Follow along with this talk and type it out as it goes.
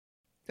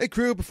Hey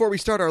crew, before we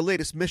start our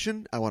latest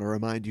mission, I want to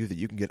remind you that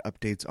you can get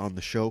updates on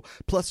the show,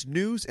 plus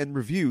news and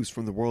reviews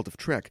from the world of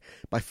Trek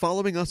by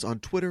following us on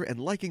Twitter and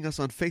liking us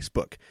on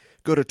Facebook.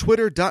 Go to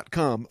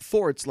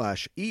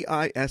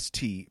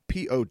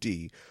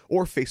twitter.com/EISTPOD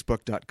or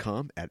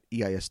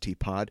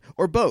facebook.com/EISTPod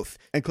or both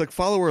and click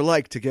follow or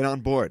like to get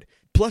on board.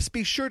 Plus,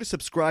 be sure to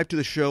subscribe to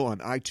the show on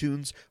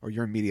iTunes or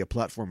your media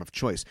platform of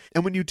choice.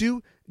 And when you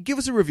do, give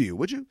us a review,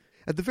 would you?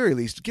 At the very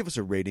least, give us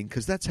a rating,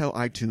 because that's how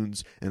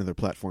iTunes and other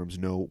platforms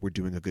know we're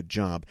doing a good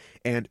job.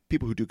 And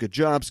people who do good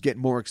jobs get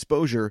more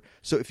exposure,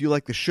 so if you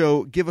like the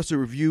show, give us a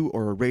review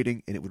or a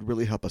rating, and it would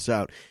really help us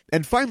out.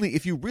 And finally,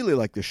 if you really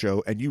like the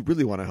show and you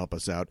really want to help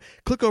us out,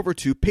 click over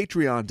to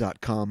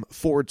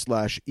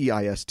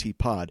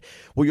patreon.com/EISTpod,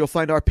 where you'll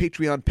find our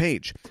Patreon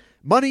page.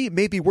 Money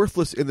may be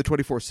worthless in the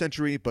 24th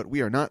century, but we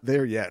are not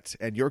there yet,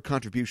 and your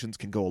contributions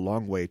can go a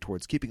long way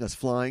towards keeping us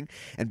flying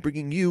and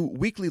bringing you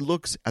weekly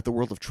looks at the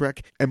world of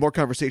Trek and more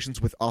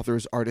conversations with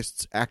authors,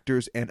 artists,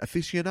 actors, and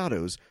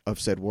aficionados of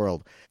said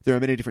world. There are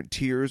many different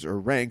tiers or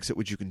ranks at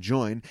which you can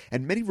join,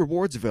 and many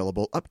rewards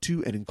available up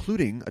to and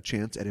including a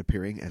chance at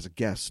appearing as a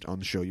guest on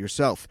the show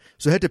yourself.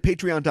 So head to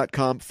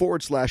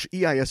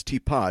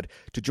patreon.com/EISTpod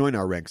to join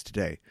our ranks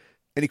today.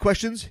 Any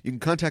questions? You can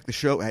contact the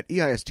show at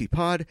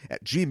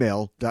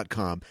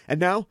eistpod@gmail.com. And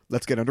now,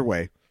 let's get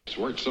underway. It's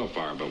worked so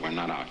far, but we're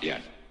not out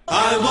yet.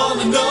 I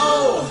wanna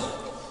know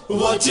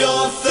what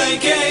you're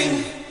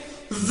thinking.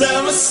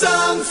 There are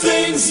some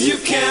things you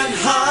can't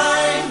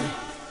hide.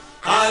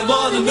 I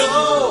wanna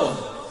know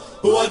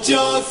what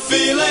you're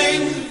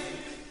feeling.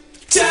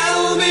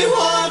 Tell me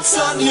what's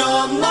on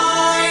your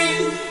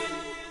mind.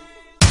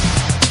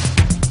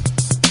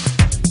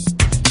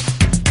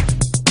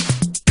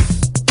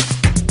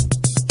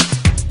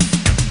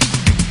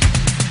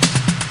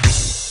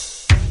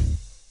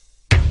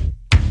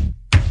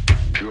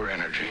 Pure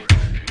energy.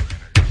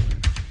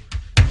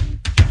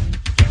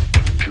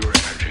 Pure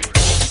energy.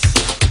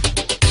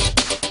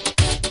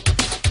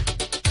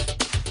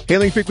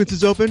 Hailing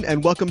frequencies open,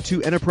 and welcome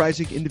to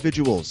Enterprising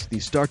Individuals, the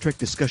Star Trek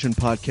discussion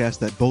podcast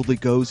that boldly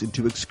goes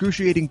into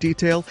excruciating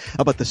detail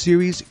about the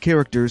series,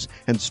 characters,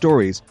 and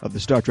stories of the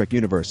Star Trek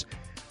universe.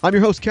 I'm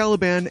your host,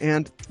 Caliban,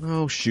 and,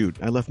 oh shoot,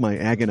 I left my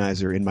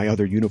agonizer in my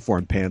other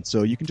uniform pants,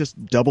 so you can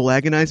just double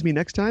agonize me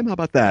next time? How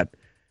about that?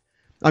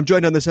 I'm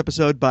joined on this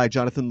episode by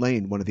Jonathan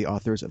Lane, one of the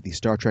authors of the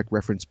Star Trek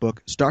reference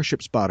book,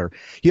 Starship Spotter.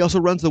 He also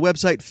runs the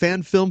website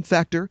Fan Film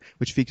Factor,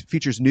 which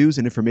features news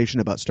and information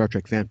about Star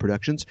Trek fan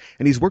productions,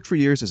 and he's worked for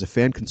years as a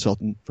fan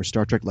consultant for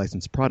Star Trek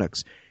licensed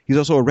products. He's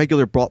also a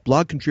regular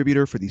blog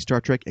contributor for the Star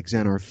Trek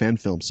Exanar fan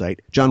film site.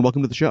 John,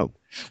 welcome to the show.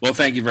 Well,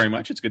 thank you very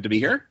much. It's good to be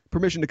here.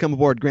 Permission to come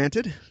aboard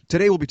granted.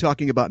 Today we'll be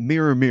talking about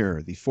Mirror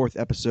Mirror, the fourth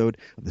episode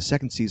of the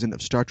second season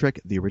of Star Trek,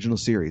 the original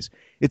series.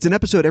 It's an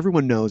episode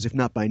everyone knows, if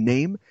not by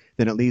name,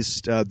 then at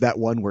least that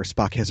one where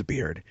Spock has a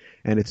beard.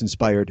 And it's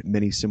inspired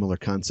many similar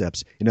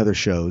concepts in other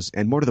shows,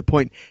 and more to the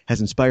point, has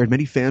inspired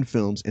many fan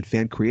films and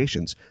fan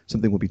creations,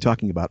 something we'll be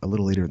talking about a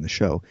little later in the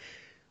show.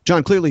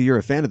 John, clearly you're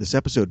a fan of this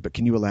episode, but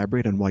can you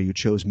elaborate on why you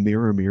chose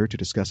Mirror Mirror to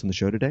discuss on the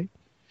show today?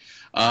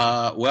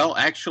 Well,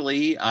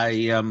 actually,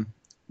 I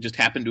just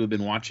happened to have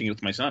been watching it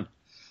with my son.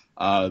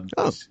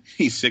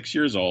 He's 6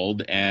 years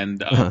old,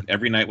 and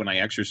every night when I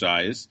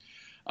exercise,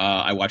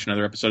 I watch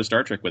another episode of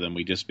Star Trek with him.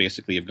 We just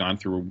basically have gone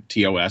through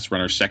TOS. We're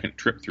on our second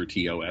trip through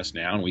TOS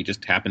now, and we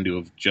just happened to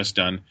have just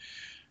done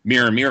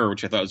Mirror Mirror,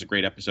 which I thought was a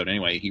great episode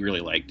anyway. He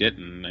really liked it,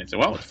 and I said,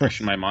 well, it's fresh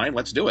in my mind.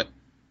 Let's do it.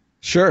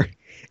 Sure.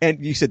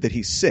 And you said that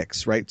he's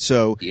 6, right?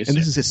 So, and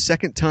this is his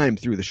second time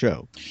through the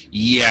show.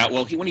 Yeah,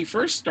 well, when he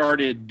first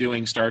started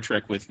doing Star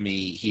Trek with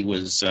me, he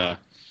was, I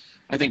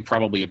think,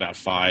 probably about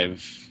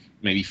 5,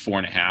 maybe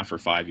 4.5 or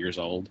 5 years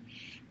old.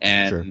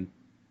 And, Sure.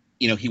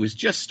 You know, he was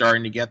just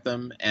starting to get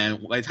them.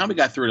 And by the time we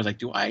got through it, I was like,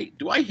 do I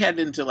head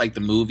into, like,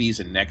 the movies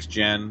and Next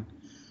Gen?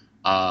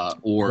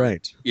 Or,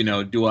 Right. you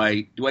know, do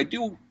I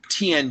do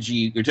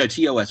TNG or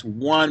TOS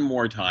one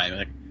more time?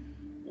 Like,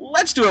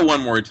 let's do it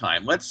one more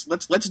time. Let's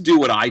do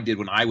what I did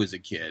when I was a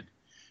kid,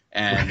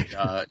 and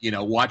you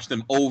know, watch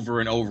them over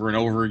and over and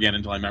over again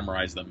until I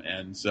memorize them.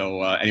 And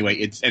so anyway,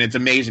 it's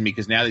amazing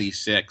because now that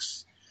he's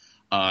 6,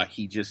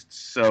 he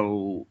just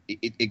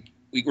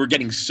we're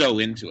getting so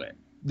into it.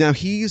 Now,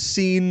 he's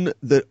seen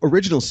the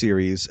original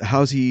series.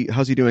 How's he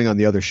doing on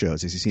the other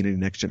shows? Has he seen any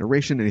Next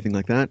Generation, anything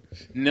like that?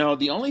 No,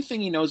 the only thing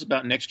he knows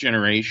about Next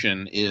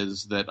Generation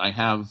is that I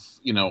have,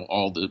 you know,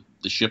 all the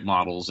ship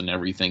models and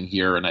everything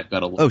here, and I've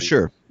got a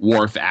little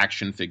Worf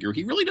action figure.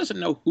 He really doesn't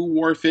know who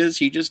Worf is.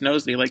 He just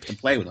knows they like to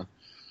play with him.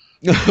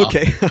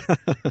 Okay.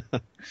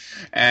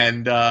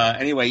 And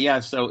anyway,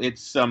 yeah, so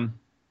it's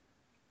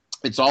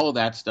all of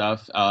that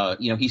stuff.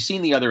 You know, he's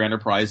seen the other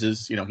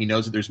Enterprises. You know, he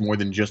knows that there's more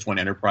than just one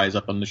Enterprise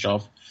up on the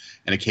shelf.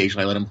 And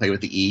occasionally I let him play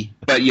with the E.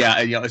 But yeah,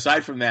 you know,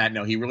 aside from that,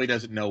 no, he really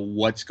doesn't know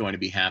what's going to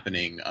be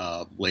happening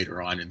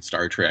later on in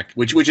Star Trek,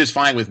 which is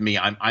fine with me.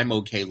 I'm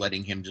okay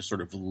letting him just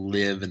sort of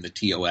live in the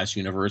TOS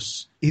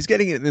universe. He's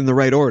getting it in the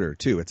right order,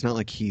 too. It's not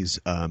like he's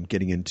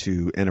getting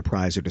into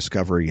Enterprise or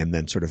Discovery and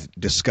then sort of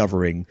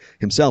discovering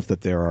himself that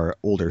there are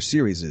older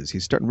series.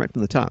 He's starting right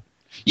from the top.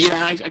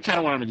 Yeah, I kind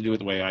of wanted him to do it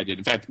the way I did.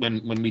 In fact,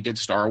 when we did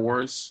Star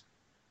Wars,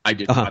 I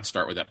did not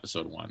start with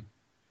Episode 1.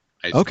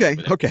 I started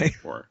with Episode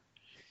 4.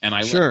 And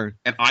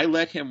I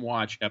let him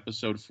watch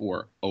Episode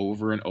 4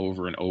 over and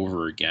over and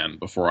over again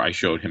before I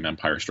showed him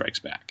Empire Strikes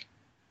Back.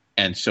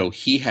 And so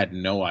he had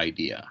no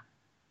idea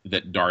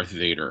that Darth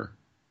Vader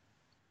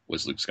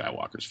was Luke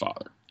Skywalker's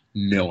father.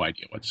 No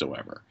idea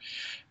whatsoever.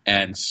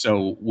 And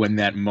so when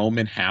that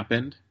moment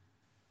happened,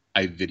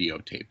 I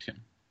videotaped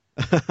him.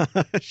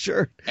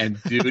 Sure.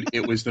 And dude,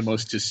 it was the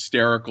most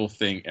hysterical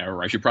thing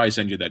ever. I should probably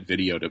send you that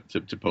video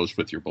to post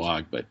with your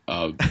blog, but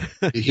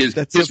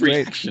his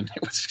reaction,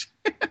 it was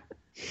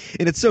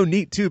and it's so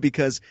neat too,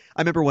 because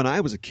I remember when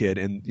I was a kid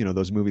and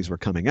those movies were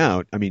coming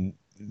out, I mean,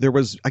 there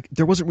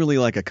wasn't really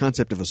like a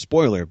concept of a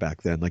spoiler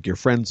back then. Like, your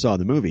friend saw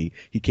the movie,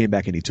 he came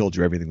back and he told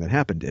you everything that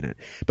happened in it.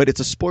 But it's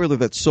a spoiler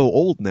that's so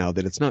old now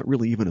that it's not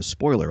really even a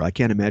spoiler. I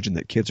can't imagine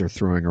that kids are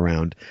throwing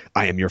around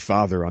 "I am your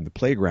father" on the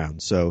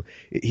playground. So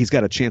he's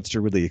got a chance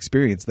to really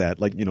experience that,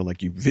 like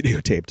like you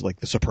videotaped, like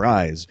the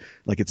surprise,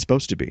 like it's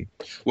supposed to be.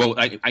 Well,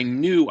 I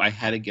knew I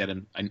had to get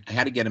him. I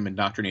had to get him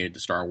indoctrinated to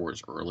Star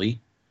Wars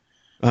early.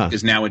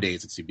 Because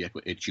nowadays it's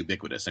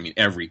ubiquitous. I mean,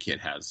 every kid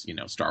has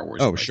Star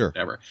Wars. Oh, sure.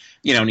 Whatever.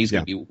 And he's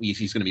going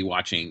to be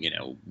watching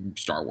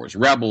Star Wars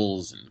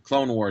Rebels and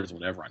Clone Wars,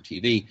 whatever, on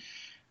TV.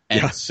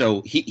 And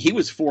so he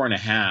was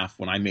 4.5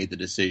 when I made the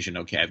decision.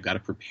 Okay, I've got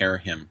to prepare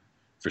him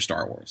for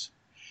Star Wars.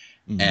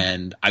 Mm-hmm.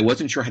 And I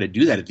wasn't sure how to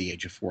do that at the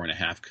age of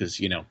 4.5 because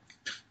he's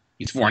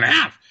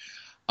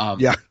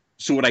 4.5.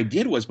 So what I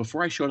did was,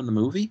 before I showed him the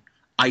movie,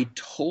 I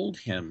told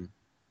him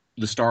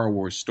the Star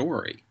Wars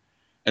story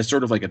as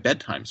sort of like a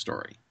bedtime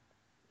story.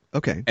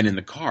 Okay. And in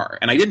the car.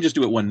 And I didn't just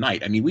do it one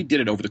night. I mean, we did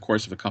it over the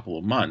course of a couple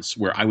of months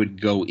where I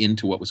would go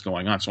into what was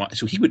going on.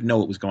 So he would know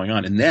what was going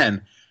on. And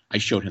then I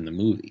showed him the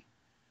movie.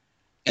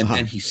 And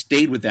then he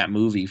stayed with that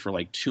movie for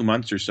like 2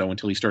 months or so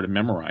until he started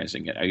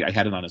memorizing it. I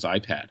had it on his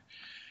iPad.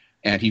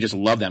 And he just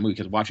loved that movie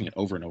because watching it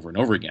over and over and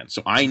over again.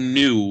 So I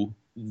knew,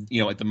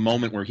 at the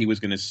moment where he was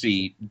going to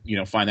see,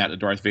 find out that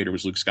Darth Vader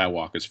was Luke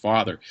Skywalker's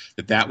father,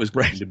 that was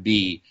going to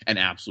be an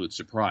absolute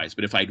surprise.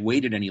 But if I'd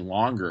waited any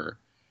longer,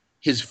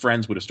 his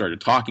friends would have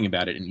started talking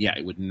about it. And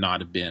it would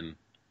not have been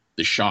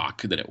the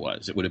shock that it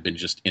was. It would have been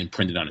just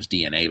imprinted on his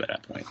DNA by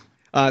that point.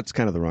 It's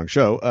kind of the wrong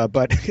show,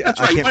 but that's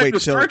right. I can't wait till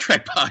Star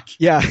Trek podcast.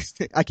 Yeah,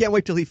 I can't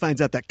wait till he finds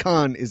out that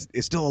Khan is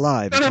still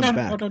alive. No,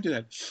 back. Don't do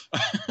that.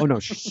 Oh no.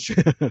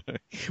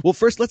 Well,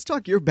 first let's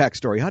talk your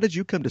backstory. How did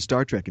you come to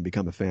Star Trek and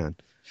become a fan?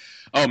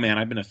 Oh man,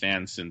 I've been a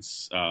fan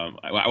since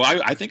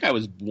I think I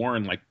was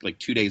born like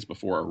 2 days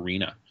before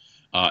Arena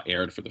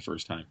aired for the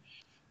first time.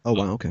 Oh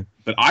wow, okay.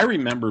 But I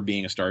remember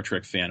being a Star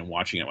Trek fan and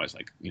watching it when I was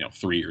like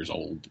 3 years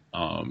old.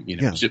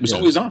 It was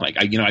always on. Like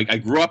I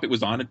grew up. It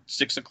was on at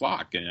 6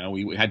 o'clock.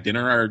 We had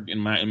dinner in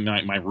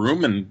my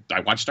room and I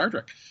watched Star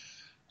Trek.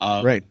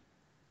 Right.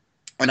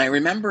 And I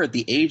remember at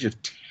the age of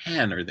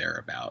 10 or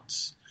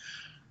thereabouts,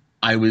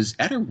 I was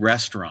at a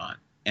restaurant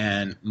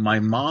and my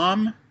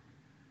mom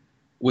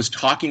was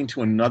talking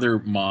to another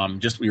mom.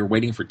 We were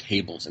waiting for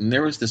tables, and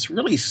there was this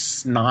really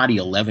snotty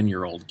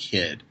 11-year-old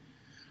kid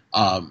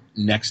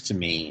next to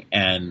me,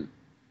 and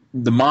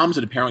the moms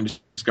had apparently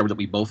discovered that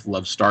we both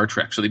loved Star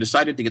Trek, so they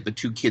decided to get the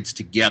two kids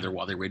together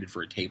while they waited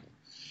for a table.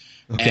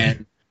 Okay.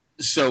 And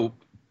so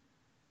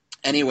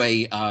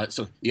anyway,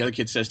 so the other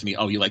kid says to me,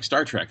 "Oh, you like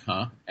Star Trek,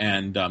 huh?"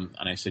 And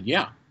I said,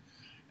 "Yeah."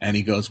 And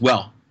he goes,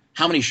 "Well,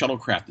 how many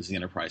shuttlecraft does the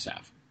Enterprise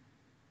have?"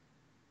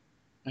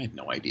 I had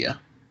no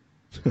idea.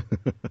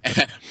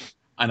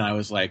 And I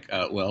was like,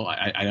 well,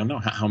 I don't know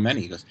how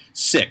many. He goes,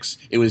 6.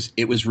 It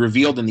was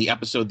revealed in the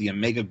episode The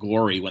Omega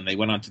Glory when they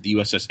went on to the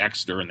USS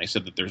Exeter and they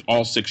said that there's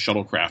all 6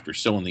 shuttlecraft are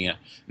still in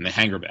the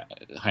hangar bay.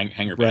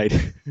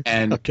 Right.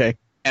 And okay.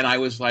 And I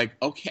was like,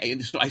 okay.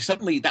 And so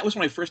that was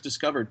when I first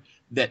discovered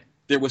that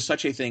there was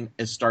such a thing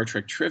as Star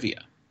Trek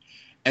trivia.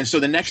 And so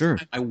the next time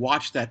I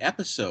watched that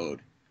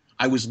episode,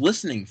 I was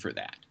listening for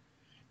that.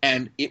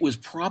 And it was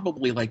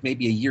probably like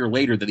maybe a year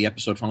later that the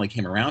episode finally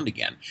came around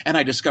again. And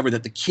I discovered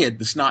that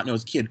the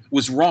snot-nosed kid,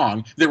 was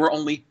wrong. There were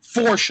only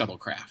 4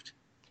 shuttlecraft.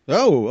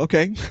 Oh,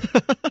 okay.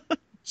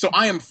 So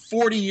I am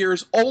 40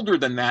 years older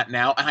than that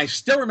now, and I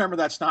still remember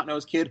that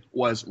snot-nosed kid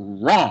was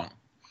wrong.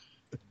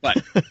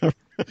 But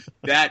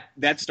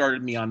that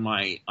started me on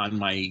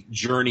my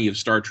journey of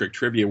Star Trek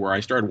trivia, where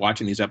I started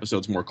watching these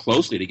episodes more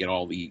closely to get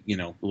all the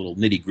little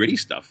nitty-gritty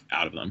stuff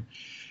out of them.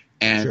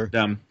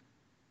 And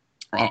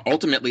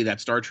ultimately, that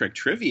Star Trek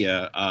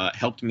trivia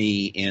helped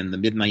me in the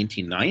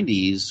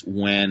mid-1990s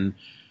when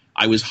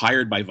I was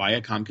hired by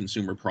Viacom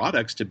Consumer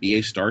Products to be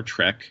a Star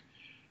Trek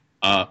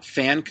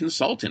fan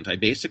consultant. I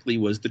basically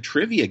was the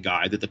trivia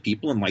guy that the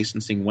people in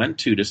licensing went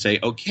to say,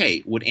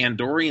 okay, would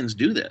Andorians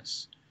do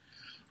this?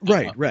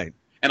 Right, right.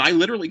 And I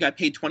literally got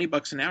paid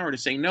 $20 an hour to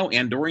say, no,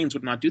 Andorians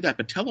would not do that,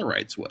 but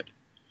Tellarites would.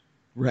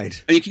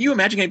 Right. I mean, can you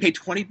imagine getting paid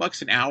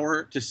 $20 an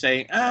hour to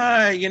say,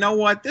 you know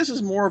what, this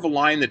is more of a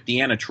line that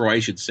Deanna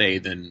Troi should say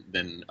than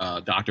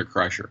Dr.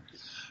 Crusher.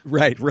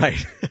 Right.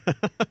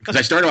 Because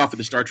I started off with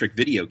the Star Trek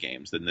video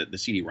games, then the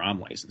CD-ROM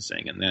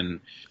licensing, and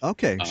then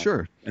Okay,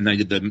 sure. And then I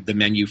did the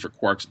menu for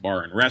Quark's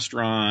Bar and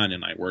Restaurant,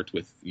 and I worked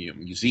with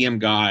museum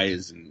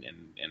guys and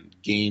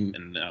game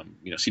and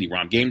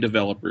CD-ROM game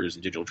developers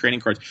and digital trading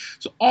cards.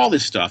 So all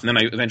this stuff, and then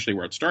I eventually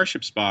wrote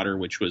Starship Spotter,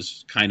 which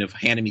was kind of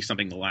handing me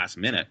something the last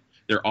minute.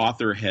 Their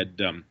author had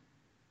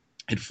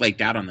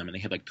flaked out on them, and they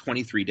had like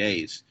 23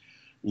 days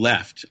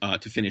left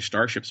to finish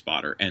Starship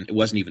Spotter, and it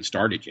wasn't even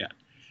started yet.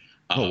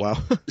 Oh wow!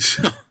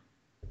 So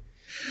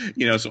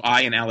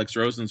I and Alex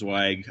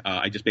Rosenzweig,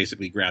 I just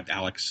basically grabbed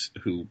Alex,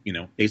 who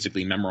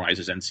basically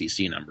memorizes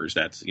NCC numbers.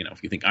 That's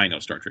if you think I know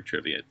Star Trek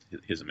trivia,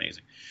 his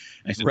amazing.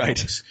 And I said, right.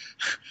 Alex,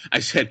 I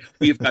said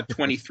we have got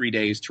 23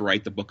 days to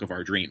write the book of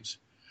our dreams.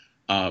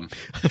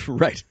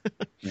 Right.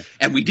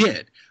 And we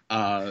did.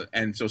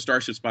 And so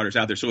Starship Spotter's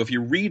out there. So if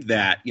you read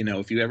that,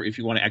 if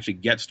you want to actually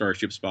get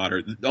Starship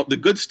Spotter, the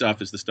good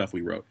stuff is the stuff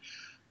we wrote.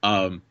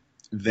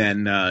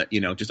 Then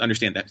just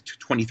understand that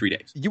 23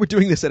 days. You were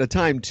doing this at a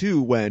time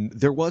too when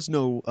there was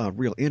no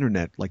real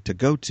internet like to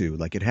go to,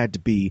 like it had to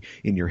be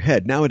in your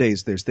head.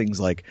 Nowadays there's things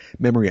like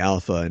Memory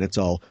Alpha, and it's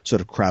all sort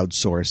of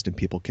crowdsourced, and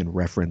people can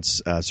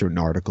reference certain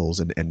articles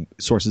and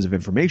sources of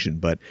information.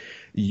 But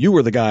you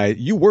were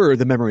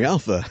the Memory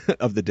Alpha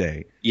of the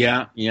day.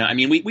 Yeah. I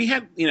mean, we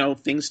had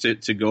things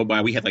to go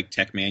by. We had like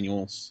tech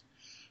manuals.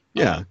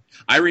 Yeah.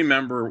 I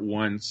remember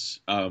once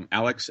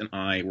Alex and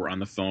I were on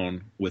the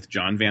phone with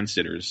John Van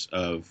Sitters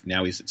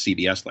now he's at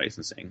CBS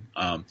Licensing,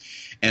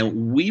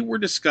 and we were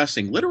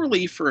discussing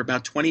literally for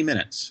about 20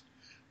 minutes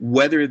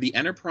whether the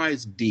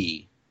Enterprise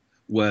D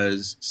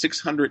was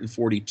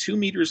 642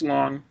 meters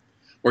long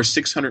or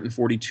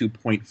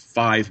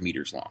 642.5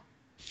 meters long.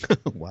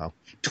 Wow.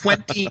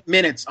 20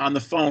 minutes on the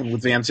phone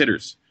with Van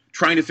Sitters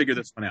trying to figure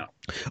this one out.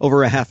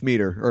 Over a half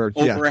meter,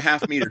 a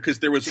half meter, because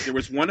there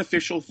was one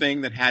official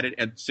thing that had it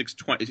at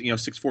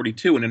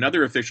 642, and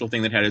another official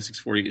thing that had it at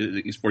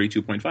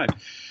 642.5.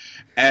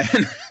 And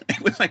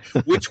it was like,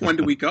 which one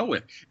do we go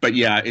with? But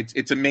yeah,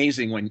 it's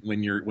amazing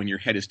when your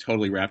head is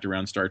totally wrapped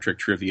around Star Trek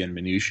trivia and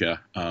minutia,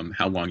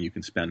 how long you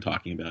can spend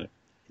talking about it.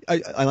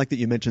 I like that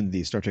you mentioned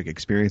the Star Trek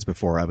experience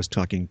before. I was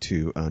talking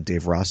to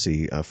Dave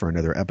Rossi for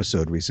another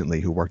episode recently,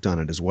 who worked on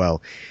it as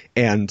well.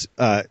 And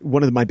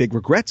one of my big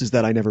regrets is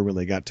that I never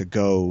really got to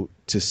go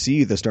to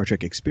see the Star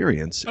Trek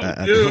experience at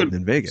the Hilton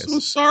in Vegas. So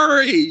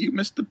sorry, you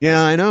missed the.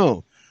 Yeah, I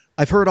know.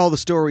 I've heard all the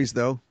stories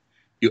though.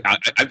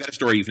 I've got a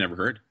story you've never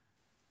heard.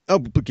 Oh,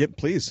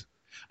 please.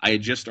 I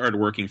had just started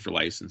working for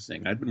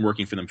licensing. I'd been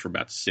working for them for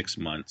about 6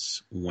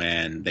 months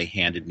when they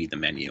handed me the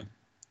menu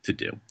to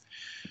do.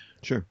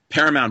 Sure.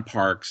 Paramount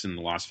Parks and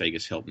the Las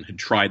Vegas Hilton had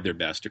tried their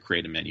best to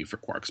create a menu for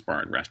Quark's Bar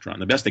and Restaurant.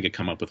 The best they could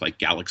come up with, like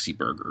Galaxy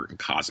Burger and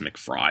Cosmic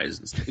Fries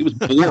and stuff. It was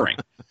boring.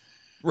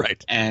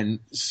 Right. And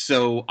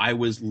so I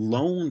was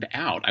loaned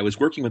out. I was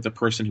working with the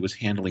person who was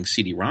handling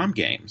CD-ROM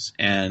games,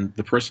 and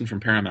the person from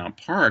Paramount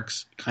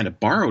Parks kind of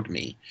borrowed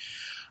me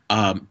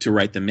to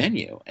write the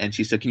menu. And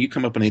she said, "Can you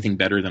come up with anything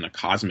better than a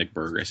Cosmic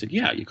Burger?" I said,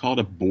 "Yeah, you call it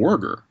a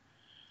Borger."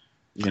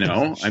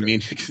 Sure. I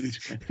mean,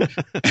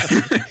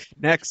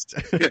 next,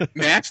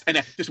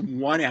 and just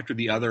one after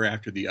the other,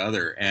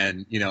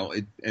 and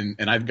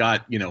and I've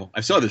got I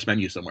saw this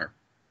menu somewhere.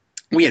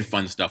 We had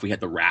fun stuff. We had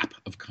the Wrap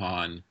of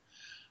Khan.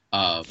 We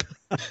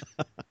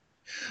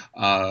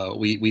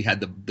had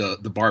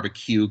the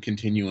barbecue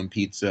continuum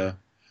pizza.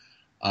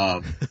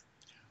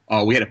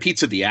 We had a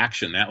pizza the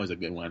action. That was a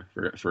good one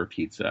for a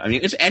pizza. I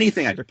mean, it's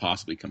anything I could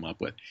possibly come up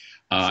with.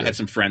 Sure. I had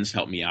some friends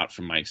help me out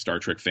from my Star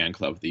Trek fan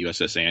club, the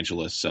USS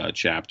Angeles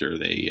chapter.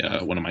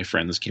 One of my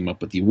friends came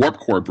up with the Warp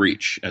Core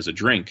Breach as a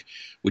drink,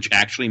 which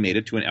actually made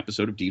it to an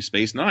episode of Deep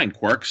Space Nine.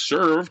 Quark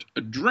served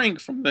a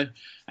drink from the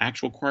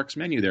actual Quark's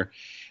menu there.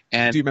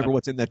 And do you remember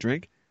what's in that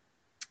drink?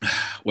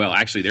 Well,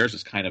 actually, theirs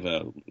is kind of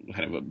a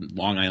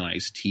Long Island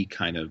iced tea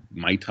kind of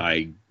Mai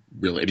Tai.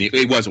 Really, I mean,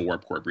 it was a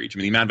Warp Core Breach. I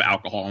mean, the amount of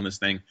alcohol in this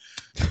thing.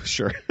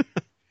 Sure.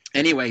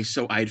 Anyway,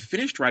 so I had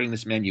finished writing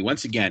this menu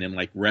once again in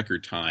like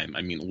record time.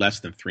 I mean, less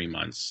than 3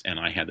 months, and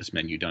I had this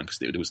menu done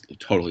because it was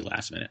totally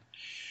last minute.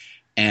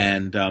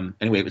 And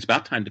anyway, it was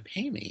about time to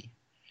pay me,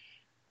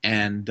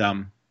 and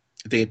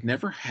they had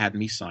never had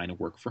me sign a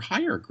work for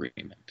hire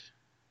agreement,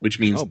 which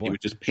means they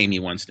would just pay me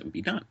once and it would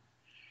be done.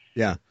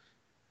 Yeah.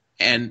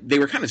 And they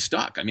were kind of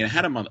stuck. I mean, I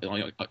had them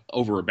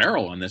over a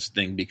barrel on this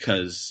thing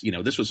because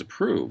this was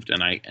approved,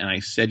 and I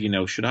said,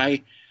 should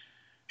I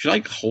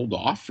hold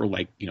off for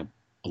a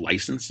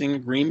licensing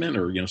agreement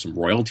or some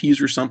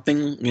royalties or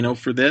something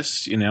for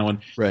this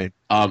and right.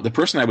 The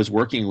person I was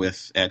working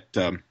with at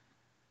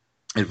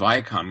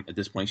Viacom at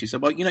this point, she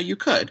said, well, you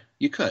could,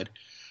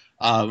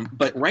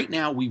 but right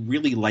now we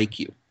really like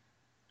you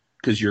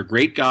because you're a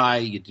great guy,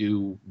 you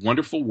do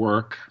wonderful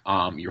work,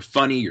 you're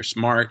funny, you're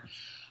smart.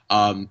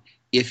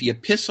 If you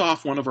piss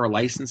off one of our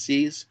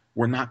licensees,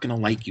 we're not going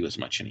to like you as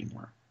much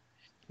anymore.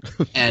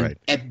 And right.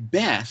 At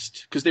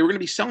best, because they were going to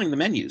be selling the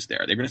menus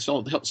there, they're going to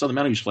sell the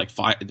menus for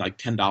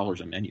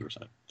 $10 a menu or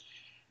something.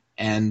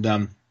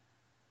 And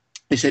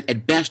they said,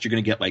 at best, you're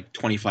going to get like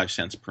 25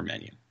 cents per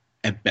menu,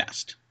 at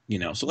best.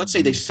 So let's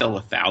say they sell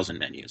 1,000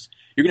 menus.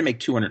 You're going to make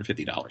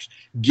 $250.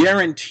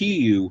 Guarantee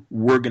you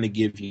we're going to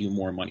give you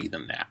more money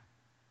than that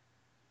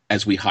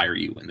as we hire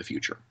you in the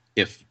future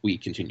if we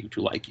continue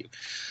to like you.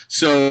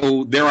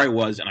 So there I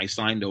was, and I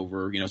signed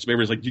over. So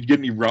everybody's like, did you get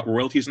any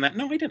royalties on that?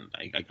 No, I didn't.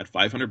 I got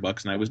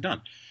 $500 and I was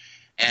done.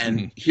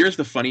 And here's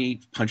the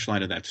funny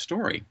punchline of that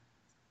story.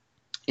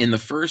 In the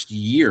first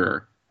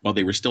year, while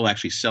they were still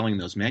actually selling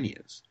those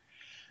menus,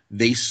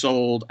 they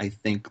sold, I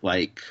think,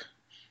 like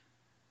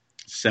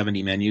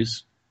 70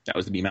 menus. That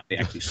was the amount they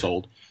actually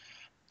sold.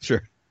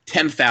 Sure.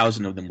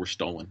 10,000 of them were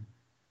stolen.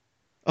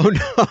 Oh,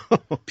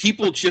 no.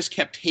 People just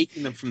kept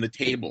taking them from the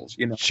tables,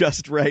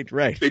 Just right.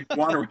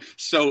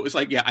 So it's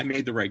like, yeah, I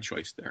made the right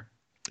choice there.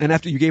 And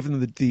after you gave them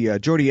the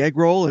Geordie egg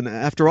roll, and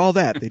after all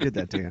that, they did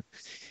that to you.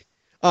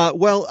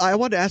 Well, I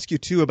wanted to ask you,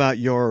 too, about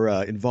your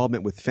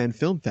involvement with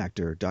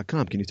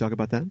fanfilmfactor.com. Can you talk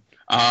about that?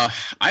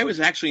 I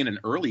was actually in an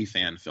early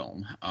fan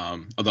film,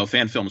 although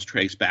fan films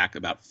trace back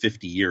about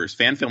 50 years.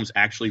 Fan films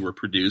actually were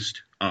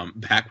produced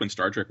back when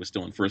Star Trek was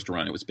still in first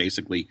run. It was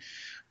basically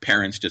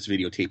parents just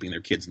videotaping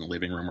their kids in the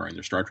living room wearing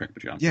their Star Trek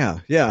pajamas. Yeah.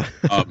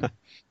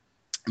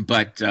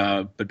 But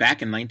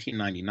back in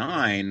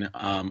 1999,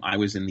 I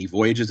was in the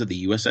voyages of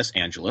the USS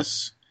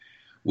Angelus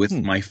with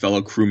my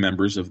fellow crew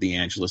members of the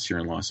Angelus here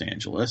in Los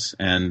Angeles.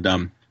 And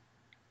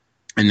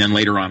then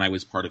later on, I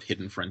was part of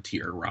Hidden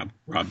Frontier.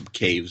 Rob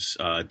Caves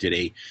did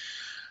a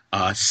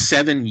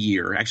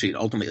 7-year, actually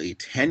ultimately a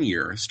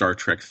 10-year Star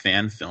Trek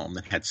fan film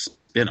that had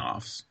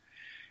spin-offs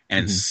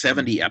and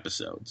 70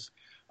 episodes.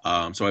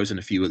 So I was in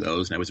a few of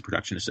those, and I was a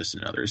production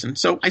assistant in others. And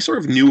so I sort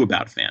of knew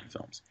about fan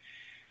films.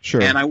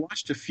 Sure. And I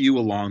watched a few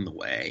along the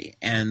way.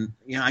 And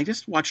I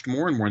just watched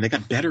more and more, and they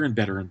got better and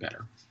better and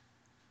better.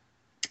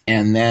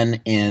 And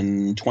then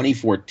in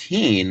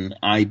 2014,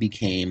 I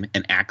became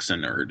an AXA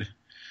nerd.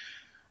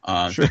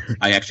 Sure.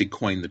 I actually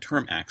coined the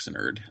term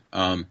AXA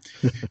nerd.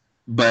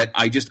 But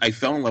I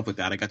fell in love with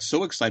that. I got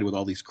so excited with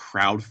all these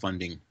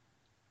crowdfunding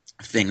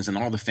things, and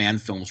all the fan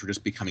films were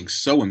just becoming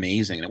so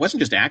amazing. And it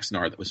wasn't just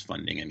Axanar that was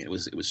funding. I mean, it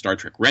was Star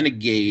Trek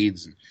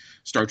Renegades and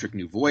Star Trek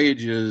New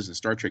Voyages and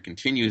Star Trek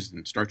Continues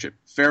and Star Trek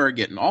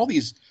Farragut, and all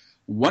these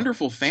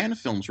wonderful fan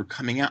films were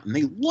coming out, and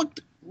they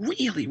looked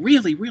really,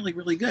 really, really,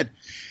 really good.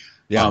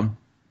 Yeah.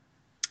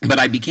 But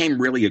I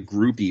became really a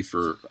groupie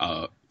for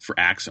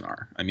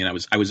Axanar. I mean, I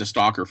was a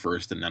stalker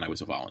first, and then I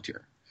was a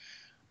volunteer.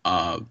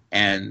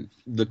 And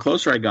the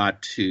closer I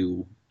got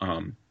to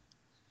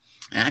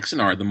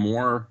Axanar, the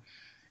more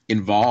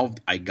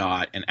involved I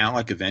got. And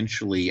Alec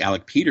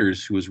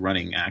Peters, who was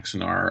running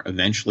Axanar,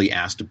 eventually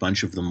asked a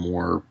bunch of the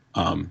more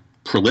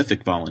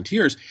prolific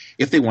volunteers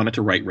if they wanted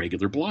to write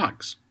regular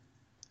blogs.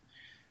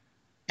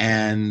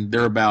 And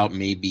there are about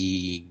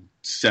maybe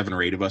 7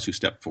 or 8 of us who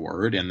stepped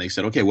forward, and they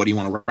said, okay, what do you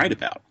want to write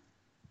about?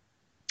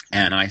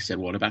 And I said,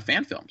 well, what about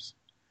fan films?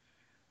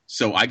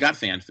 So I got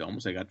fan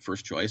films. I got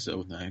first choice.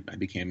 So I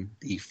became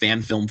the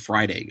Fan Film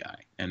Friday guy.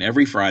 And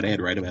every Friday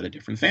I'd write about a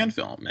different fan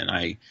film. And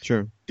I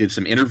did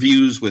some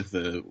interviews with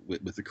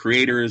the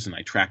creators, and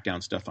I tracked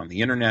down stuff on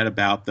the internet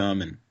about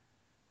them. And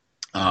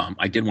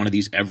I did one of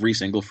these every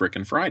single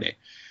frickin' Friday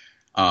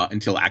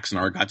until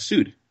Axanar got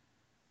sued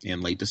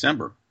in late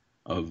December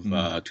of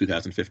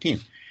 2015.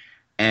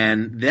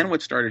 And then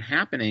what started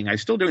happening, I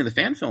was still doing the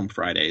Fan Film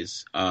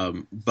Fridays,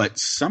 but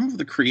some of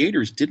the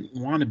creators didn't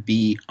want to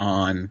be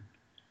on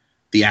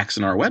the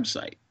Axanar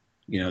website.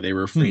 They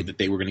were afraid that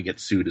they were going to get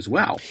sued as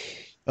well.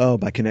 Oh,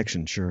 by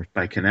connection, sure.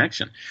 By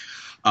connection.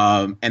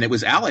 And it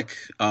was Alec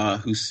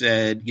who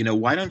said,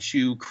 why don't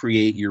you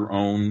create your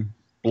own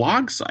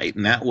blog site?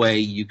 And that way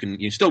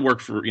you still work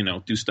for,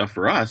 do stuff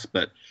for us,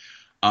 but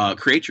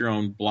create your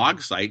own blog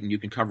site, and you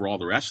can cover all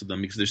the rest of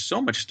them, because there's so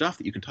much stuff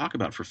that you can talk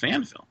about for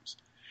fan films.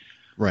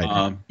 Right.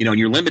 And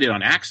you're limited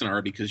on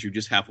Axanar because you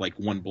just have like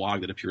one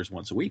blog that appears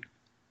once a week.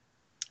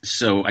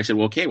 So I said,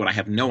 well, okay, I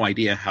have no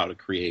idea how to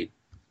create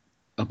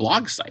a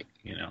blog site,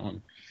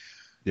 And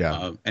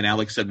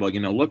Alex said, well,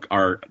 look,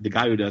 the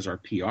guy who does our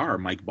PR,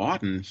 Mike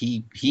Boughton,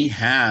 he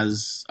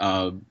has,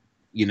 a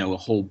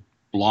whole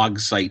blog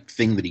site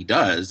thing that he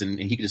does, and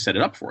he can just set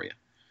it up for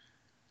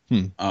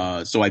you.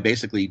 So I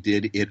basically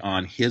did it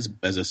on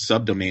as a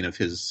subdomain of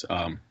his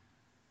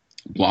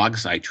blog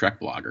site, Trek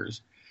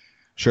Bloggers.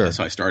 Sure. That's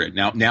how I started.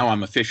 Now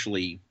I'm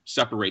officially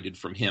separated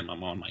from him.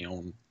 I'm on my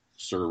own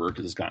server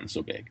because it's gotten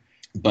so big.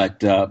 But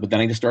then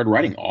I just started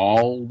writing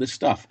all this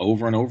stuff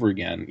over and over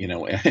again.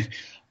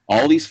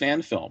 All these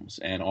fan films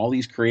and all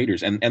these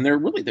creators, and they're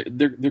really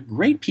they're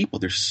great people.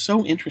 They're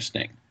so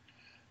interesting.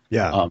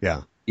 Yeah.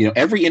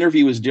 Every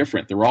interview is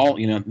different. They're all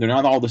they're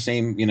not all the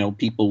same.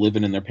 People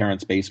living in their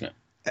parents' basement.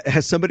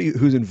 As somebody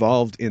who's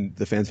involved in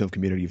the fan film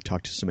community, you've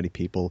talked to so many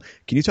people.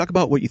 Can you talk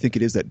about what you think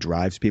it is that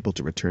drives people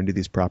to return to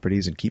these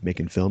properties and keep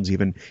making films,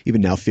 even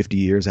now 50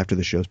 years after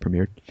the show's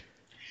premiered?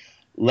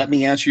 Let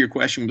me answer your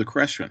question with a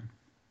question.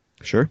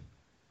 Sure.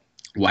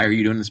 Why are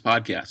you doing this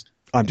podcast?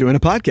 I'm doing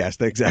a podcast.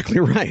 That's exactly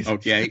right.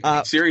 Okay.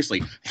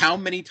 Seriously, how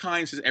many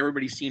times has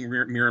everybody seen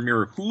Mirror,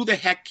 Mirror? Who the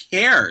heck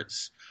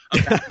cares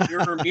about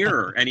Mirror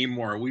Mirror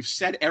anymore. We've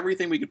said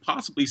everything we could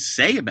possibly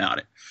say about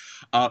it.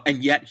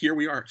 And yet here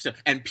we are. So,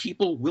 and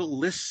people will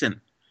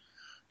listen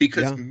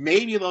because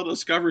maybe they'll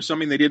discover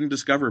something they didn't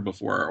discover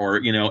before. Or,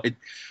 the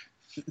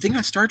thing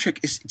about Star Trek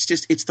is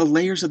it's the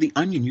layers of the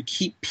onion. You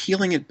keep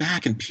peeling it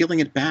back and peeling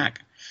it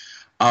back.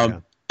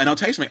 And I'll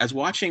tell you something. I was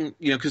watching,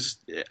 because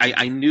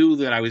I knew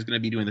that I was going to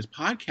be doing this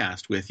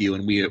podcast with you,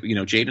 and we,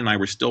 Jayden and I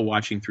were still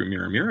watching through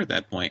Mirror Mirror at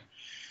that point.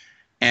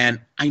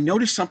 And I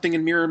noticed something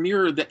in Mirror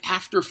Mirror that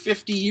after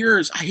 50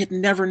 years I had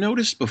never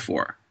noticed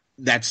before.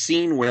 That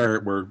scene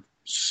where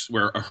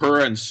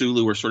Uhura and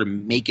Sulu were sort of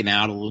making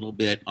out a little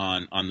bit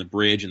on the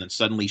bridge, and then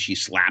suddenly she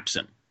slaps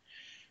him,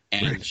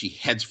 and she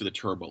heads for the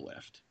turbo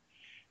lift.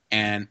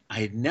 And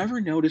I had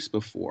never noticed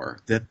before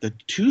that the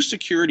two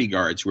security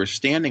guards who are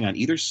standing on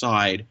either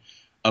side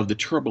of the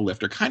turbo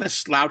lift are kind of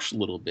slouched a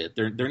little bit.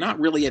 They're not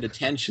really at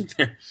attention.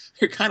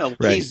 They're kind of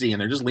lazy,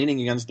 and they're just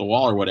leaning against the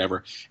wall or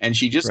whatever. And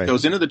she just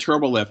goes into the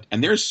turbo lift,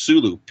 and there's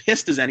Sulu,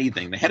 pissed as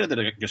anything, the head of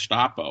the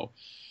Gestapo.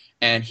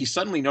 And he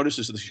suddenly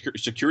notices the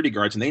security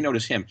guards, and they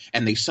notice him,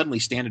 and they suddenly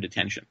stand at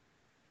attention.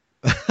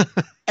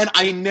 And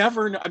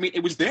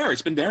it was there.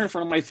 It's been there in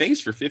front of my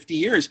face for 50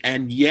 years,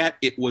 and yet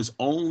it was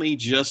only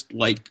just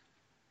like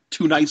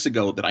 2 nights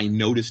ago that I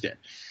noticed it.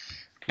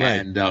 Right.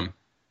 And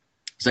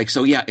it's like,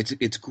 so yeah,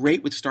 it's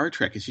great with Star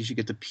Trek. It's just you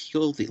get to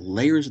peel the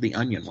layers of the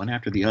onion one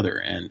after the other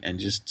and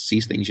just see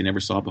things you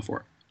never saw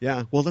before.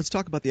 Yeah, well, let's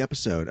talk about the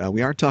episode.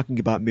 We are talking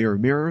about Mirror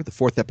Mirror, the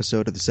 4th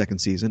episode of the 2nd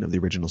season of the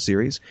original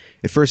series.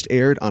 It first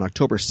aired on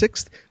October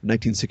 6th,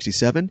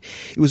 1967.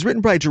 It was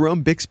written by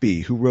Jerome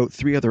Bixby, who wrote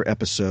 3 other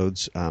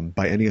episodes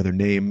by any other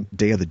name,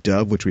 Day of the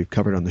Dove, which we've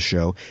covered on the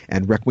show,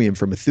 and Requiem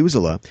for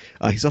Methuselah.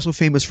 He's also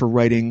famous for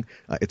writing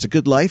It's a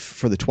Good Life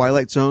for The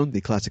Twilight Zone,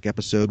 the classic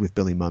episode with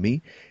Billy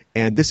Mumy.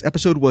 And this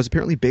episode was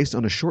apparently based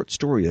on a short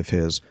story of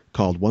his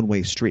called One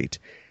Way Street.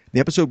 The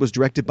episode was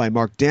directed by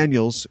Mark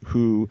Daniels,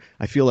 who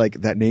I feel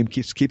like that name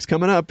keeps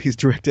coming up. He's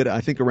directed,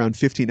 I think, around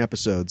 15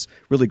 episodes,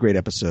 really great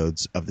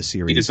episodes of the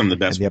series. He did some of the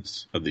best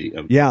ones of the.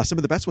 Yeah, some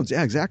of the best ones.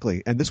 Yeah,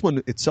 exactly. And this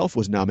one itself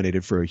was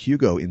nominated for a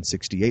Hugo in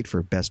 '68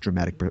 for Best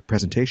Dramatic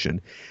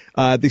Presentation.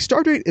 The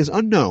star date is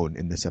unknown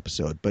in this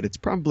episode, but it's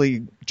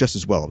probably just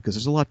as well because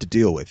there's a lot to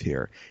deal with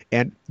here.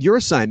 And your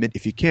assignment,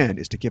 if you can,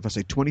 is to give us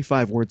a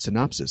 25-word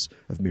synopsis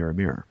of Mirror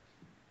Mirror.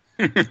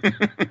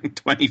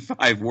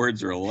 25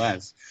 words or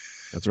less.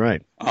 That's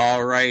right.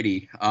 All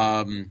righty.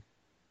 Boy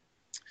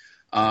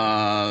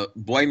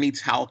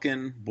meets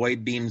Halkin. Boy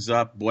beams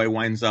up. Boy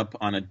winds up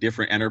on a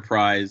different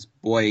Enterprise.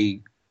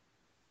 Boy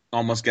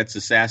almost gets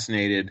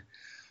assassinated.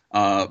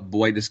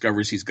 Boy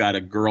discovers he's got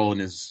a girl in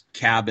his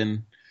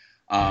cabin.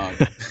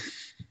 Boy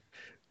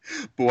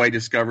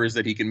discovers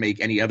that he can make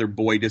any other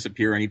boy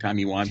disappear anytime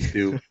he wants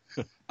to.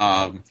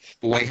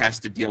 Boy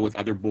has to deal with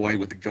other boy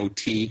with a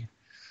goatee.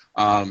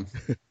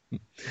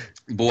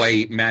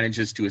 Boy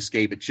manages to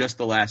escape at just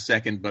the last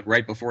second, but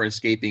right before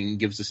escaping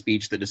gives a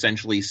speech that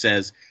essentially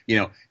says,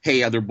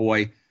 hey, other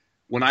boy,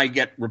 when I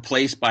get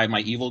replaced by my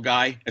evil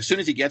guy, as soon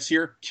as he gets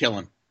here, kill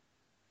him.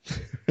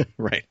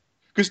 Right.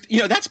 Because,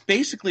 that's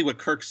basically what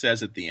Kirk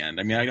says at the end.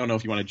 I mean, I don't know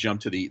if you want to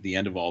jump to the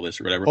end of all this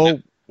or whatever. Oh,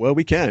 well,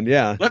 we can,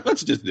 yeah.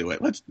 Let's just do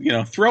it. Let's,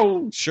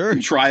 throw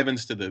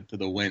contrivance to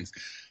the winds.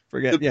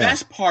 The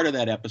best part of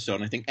that episode,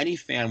 and I think any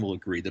fan will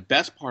agree, the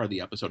best part of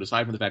the episode,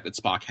 aside from the fact that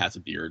Spock has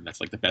a beard, and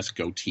that's like the best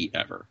goatee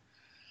ever.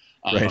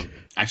 Right.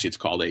 Actually, it's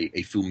called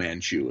a Fu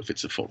Manchu if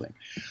it's a full thing.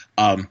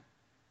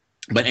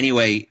 But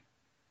anyway,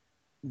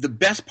 the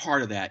best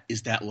part of that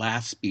is that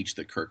last speech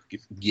that Kirk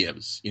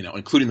gives,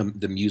 including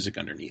the music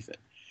underneath it.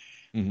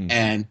 Mm-hmm.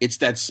 And it's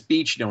that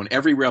speech, in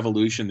every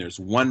revolution, there's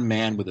one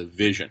man with a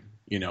vision,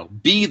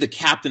 be the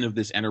captain of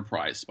this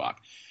Enterprise, Spock.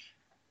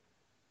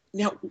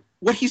 Now,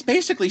 what he's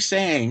basically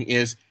saying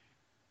is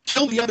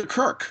kill the other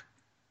Kirk.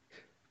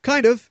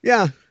 Kind of,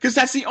 yeah. Because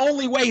that's the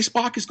only way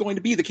Spock is going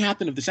to be the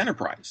captain of this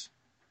Enterprise.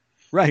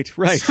 Right.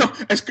 So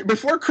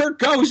before Kirk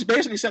goes, he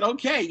basically said,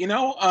 okay,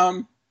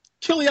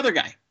 kill the other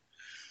guy.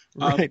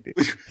 Right.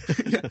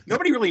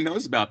 Nobody really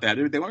knows about that.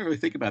 They won't really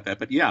think about that.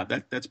 But yeah,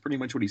 that's pretty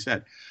much what he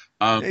said.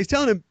 He's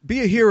telling him, be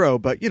a hero,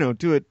 but,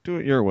 do it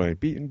your way.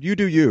 You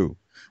do you.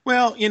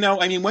 Well,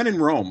 when in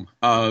Rome,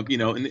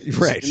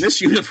 in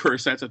this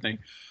universe, that's a thing.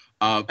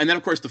 And then,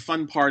 of course, the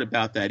fun part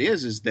about that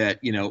is that,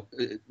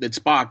 that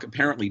Spock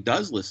apparently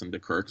does listen to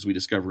Kirk, as we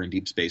discover in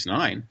Deep Space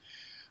Nine.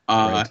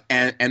 Right.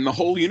 And the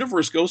whole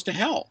universe goes to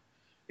hell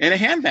in a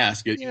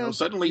handbasket. Yeah.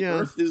 Suddenly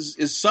Earth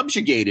is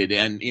subjugated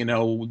and,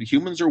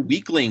 humans are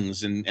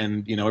weaklings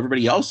and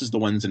everybody else is the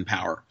ones in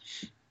power.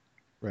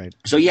 Right.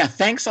 So, yeah,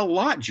 thanks a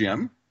lot,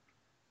 Jim.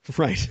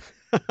 Right.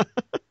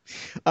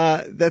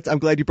 I'm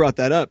glad you brought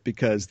that up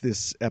because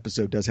this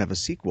episode does have a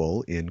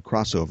sequel in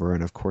Crossover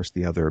and, of course,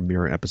 the other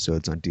Mirror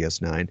episodes on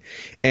DS9.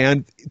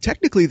 And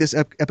technically, this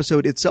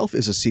episode itself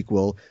is a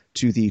sequel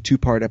to the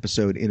 2-part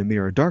episode In a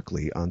Mirror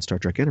Darkly on Star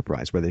Trek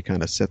Enterprise, where they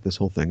kind of set this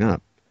whole thing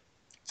up.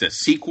 It's a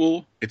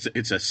sequel. It's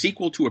a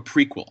sequel to a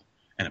prequel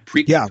and a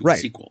prequel to a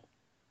sequel.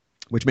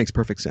 Which makes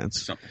perfect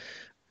sense.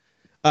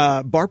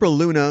 Barbara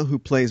Luna, who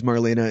plays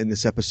Marlena in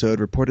this episode,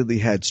 reportedly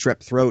had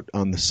strep throat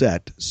on the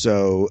set,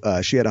 so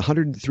she had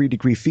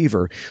 103-degree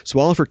fever. So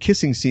all of her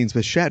kissing scenes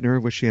with Shatner,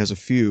 of which she has a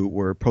few,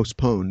 were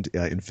postponed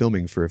in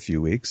filming for a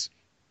few weeks.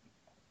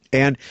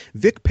 And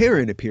Vic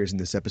Perrin appears in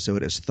this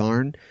episode as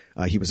Tharn.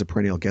 He was a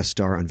perennial guest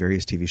star on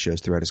various TV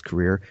shows throughout his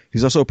career.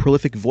 He's also a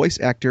prolific voice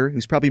actor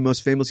who's probably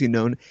most famously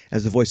known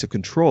as the voice of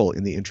Control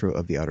in the intro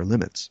of The Outer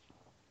Limits.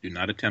 Do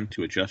not attempt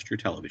to adjust your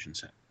television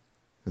set.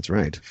 That's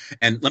right.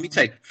 And let me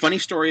tell you, funny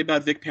story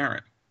about Vic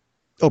Perrin.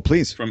 Oh,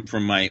 please.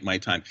 From my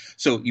time.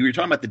 So you were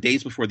talking about the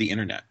days before the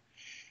internet.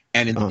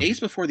 And in the days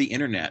before the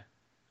internet,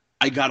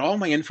 I got all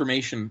my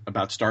information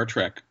about Star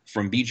Trek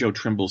from B. Joe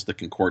Trimble's The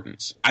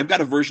Concordance. I've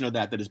got a version of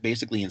that is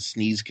basically in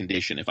sneeze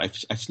condition. If I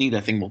sneeze,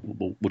 that thing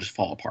will just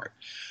fall apart.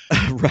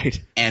 Right.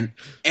 And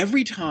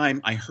every time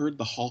I heard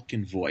the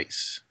Hulkin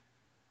voice,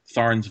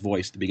 Tharn's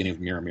voice at the beginning of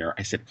Mirror Mirror,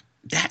 I said,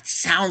 that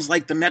sounds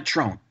like the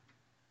Metrone.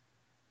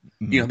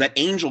 Mm-hmm. You know, that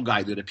angel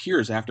guy that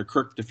appears after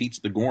Kirk defeats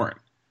the Gorn.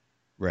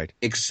 Right.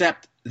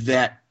 Except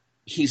that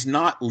he's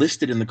not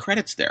listed in the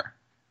credits there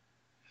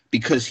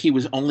because he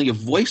was only a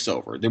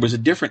voiceover. There was a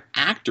different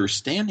actor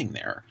standing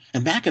there.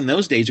 And back in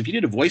those days, if you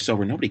did a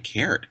voiceover, nobody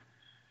cared.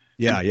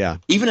 Yeah.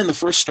 Even in the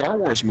first Star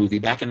Wars movie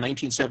back in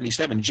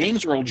 1977,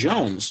 James Earl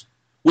Jones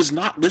was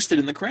not listed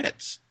in the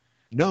credits.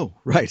 No,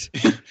 right.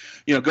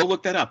 Go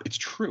look that up. It's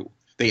true.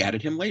 They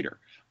added him later.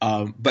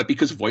 But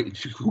because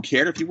who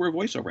cared if you were a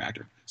voiceover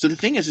actor? So the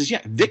thing is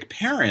Vic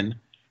Perrin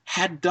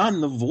had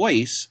done the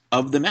voice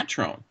of the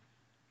Metrone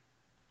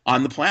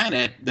on the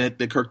planet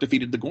that Kirk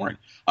defeated the Gorn.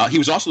 He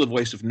was also the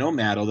voice of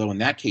Nomad, although in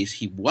that case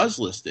he was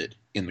listed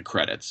in the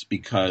credits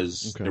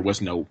because there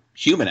was no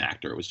human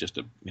actor. It was just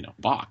a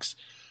box.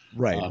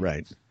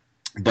 Right.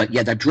 But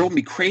yeah, that drove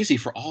me crazy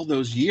for all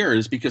those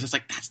years because it's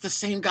like, that's the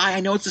same guy.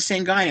 I know it's the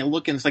same guy. And I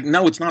look and it's like,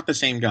 no, it's not the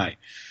same guy.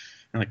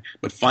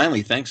 But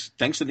finally, thanks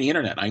to the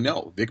internet, I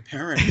know Vic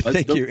Perrin was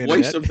the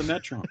voice of the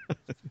Metron.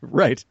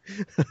 Right.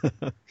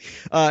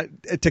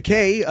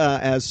 Takei,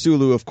 as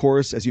Sulu, of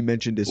course, as you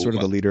mentioned, is sort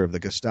of the leader of the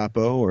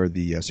Gestapo or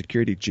the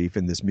security chief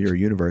in this mirror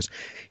universe.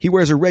 He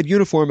wears a red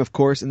uniform, of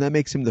course, and that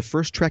makes him the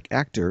first Trek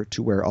actor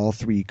to wear all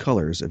three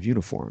colors of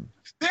uniform.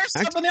 There's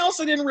something else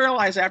I didn't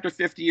realize after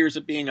 50 years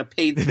of being a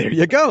paid. There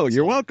you go.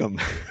 You're welcome.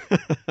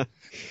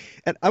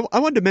 And I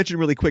wanted to mention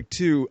really quick,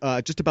 too,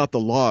 just about the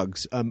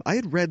logs. I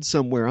had read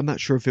somewhere, I'm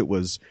not sure if it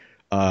was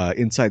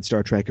Inside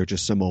Star Trek or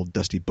just some old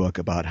dusty book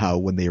about how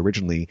when they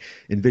originally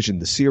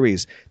envisioned the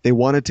series, they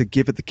wanted to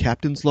give it the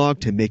captain's log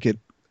to make it,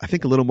 I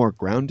think, a little more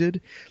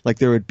grounded. Like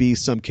there would be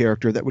some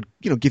character that would,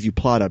 give you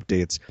plot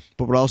updates,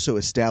 but would also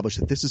establish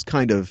that this is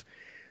kind of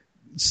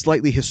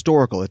slightly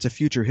historical. It's a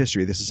future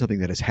history. This is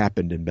something that has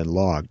happened and been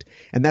logged.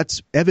 And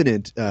that's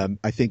evident,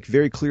 I think,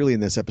 very clearly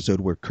in this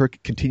episode where Kirk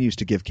continues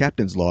to give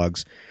captain's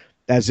logs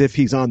as if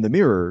he's on the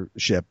mirror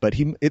ship, but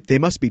they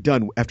must be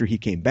done after he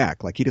came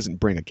back. Like he doesn't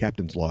bring a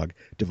captain's log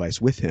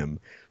device with him.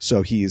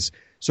 So he's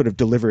sort of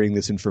delivering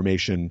this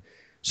information.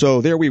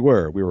 So there we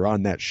were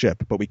on that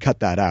ship, but we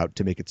cut that out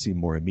to make it seem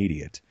more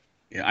immediate.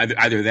 Yeah,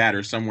 either that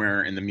or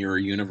somewhere in the mirror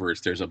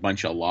universe, there's a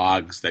bunch of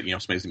logs that,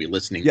 somebody's going to be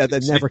listening to. Yeah,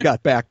 that saying, never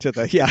got back to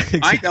the, exactly.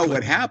 I know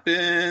what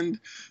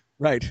happened.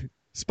 Right.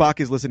 Spock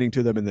is listening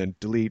to them and then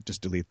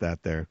just delete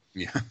that there.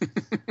 Yeah.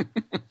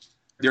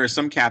 There are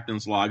some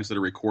captain's logs that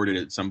are recorded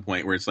at some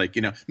point where it's like,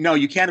 no,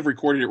 you can't have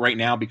recorded it right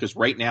now because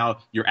right now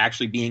you're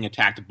actually being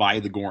attacked by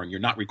the Gorn. You're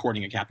not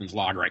recording a captain's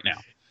log right now.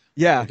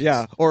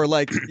 Yeah. Or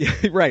like,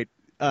 right.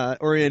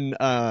 Or in,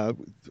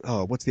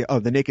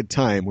 the Naked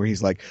Time where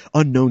he's like,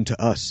 unknown to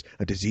us,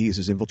 a disease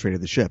has infiltrated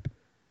the ship.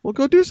 Well,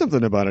 go do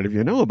something about it if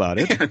you know about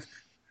it. Yeah.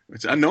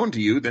 It's unknown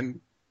to you, then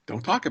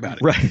don't talk about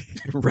it.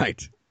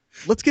 Right.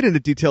 Let's get into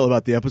detail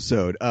about the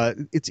episode.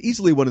 It's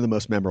easily one of the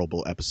most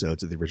memorable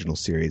episodes of the original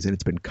series, and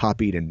it's been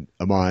copied and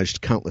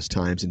homaged countless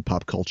times in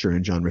pop culture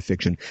and genre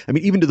fiction. I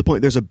mean, even to the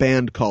point there's a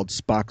band called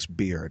Spock's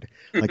Beard.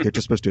 Like they're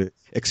just supposed to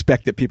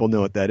expect that people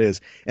know what that is.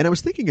 And I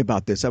was thinking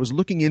about this. I was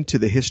looking into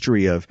the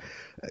history of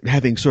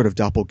having sort of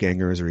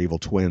doppelgangers or evil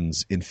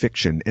twins in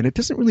fiction, and it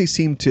doesn't really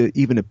seem to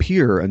even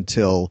appear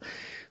until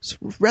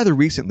rather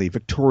recently.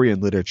 Victorian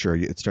literature,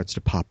 it starts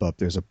to pop up.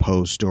 There's a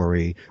Poe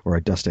story or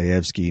a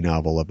Dostoevsky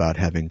novel about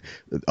having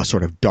a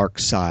sort of dark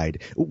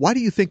side. Why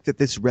do you think that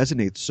this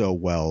resonates so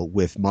well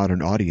with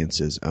modern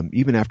audiences,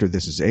 even after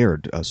this is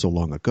aired so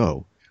long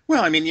ago?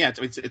 Well, I mean, yeah,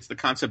 it's the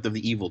concept of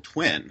the evil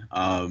twin.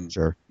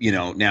 Sure.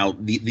 Now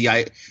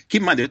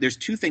keep in mind there's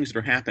two things that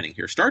are happening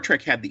here. Star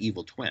Trek had the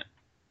evil twin.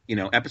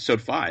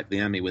 Episode 5, The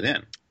Enemy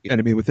Within.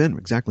 Enemy Within,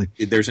 exactly.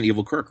 There's an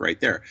evil Kirk right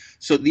there.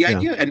 So the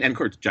idea, and of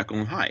course Jekyll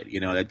and Hyde,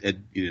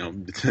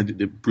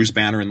 Bruce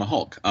Banner and the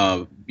Hulk.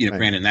 Right.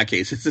 Granted, in that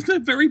case, it's a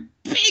very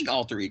big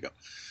alter ego.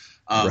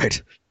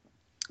 Right.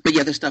 But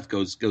yeah, this stuff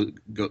goes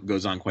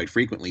on quite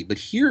frequently. But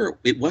here,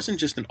 it wasn't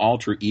just an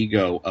alter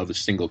ego of a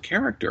single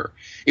character.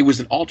 It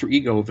was an alter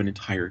ego of an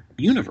entire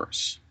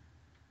universe.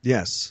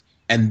 Yes.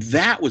 And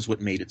that was what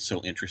made it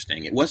so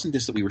interesting. It wasn't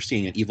just that we were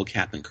seeing an evil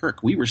Captain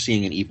Kirk. We were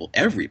seeing an evil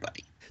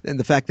everybody. and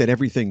the fact that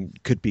everything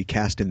could be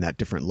cast in that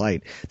different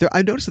light.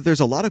 I noticed that there's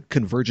a lot of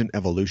convergent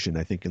evolution,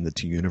 I think, in the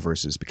two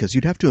universes, because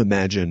you'd have to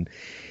imagine.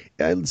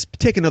 Let's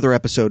take another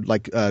episode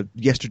like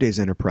yesterday's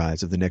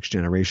Enterprise of the Next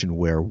Generation,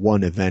 where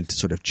one event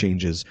sort of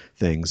changes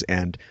things.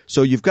 And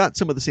so you've got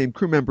some of the same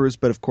crew members,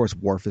 but of course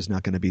Worf is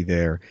not going to be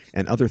there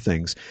and other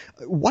things.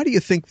 Why do you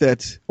think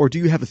that, or do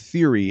you have a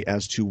theory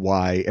as to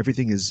why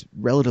everything is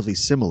relatively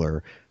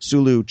similar?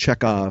 Sulu,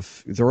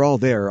 Chekhov, they're all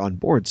there on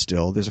board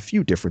still. There's a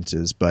few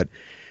differences, but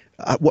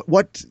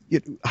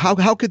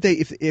how could they,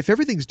 if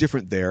everything's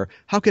different there,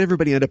 how could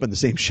everybody end up on the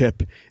same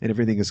ship and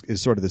everything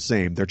is sort of the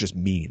same? They're just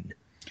mean.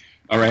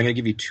 All right, I'm going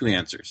to give you two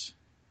answers.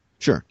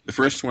 Sure. The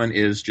first one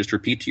is just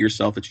repeat to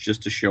yourself, it's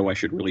just a show, I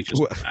should really just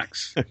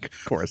relax.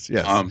 Of course,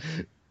 yes.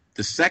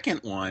 The second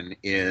one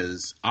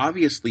is,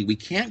 obviously, we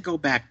can't go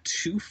back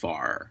too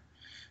far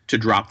to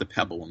drop the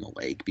pebble in the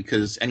lake,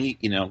 because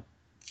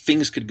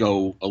things could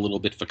go a little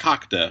bit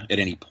fakakta at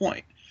any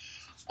point.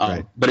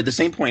 Right. But at the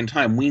same point in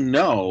time, we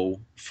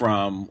know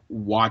from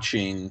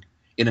watching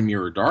In a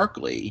Mirror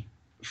Darkly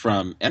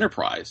from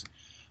Enterprise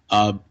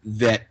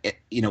that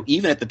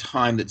even at the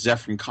time that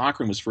Zefram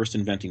Cochrane was first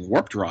inventing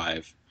warp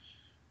drive,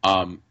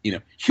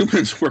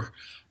 humans were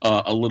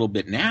a little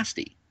bit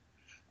nasty.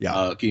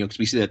 Yeah. Because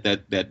we see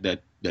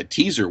that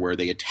teaser where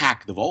they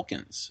attack the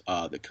Vulcans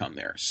that come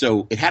there.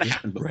 So it had to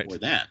happen before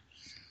then.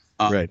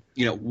 Right.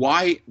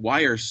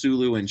 Why are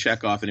Sulu and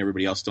Chekhov and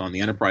everybody else still on the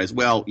Enterprise?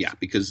 Well, yeah,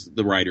 because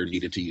the writer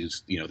needed to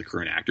use the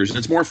current actors, and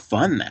it's more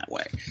fun that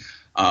way.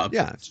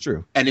 Yeah, it's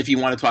true. And if you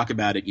want to talk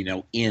about it,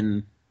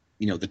 in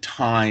the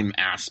time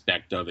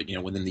aspect of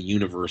it, within the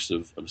universe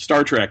of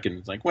Star Trek, and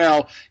it's like,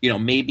 well,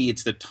 maybe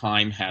it's that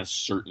time has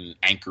certain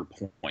anchor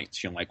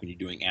points, like when you're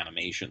doing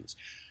animations,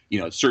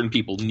 certain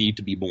people need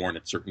to be born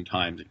at certain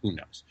times, and who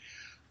knows.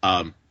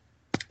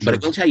 But I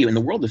will tell you, in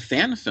the world of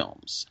fan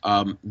films,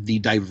 the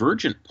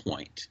divergent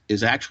point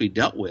is actually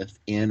dealt with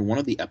in one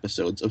of the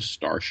episodes of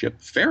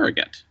Starship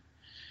Farragut.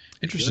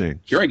 Interesting.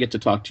 Here I get to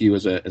talk to you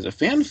as a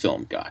fan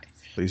film guy.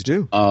 Please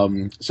do.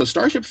 So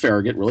Starship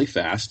Farragut, really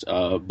fast,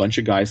 a bunch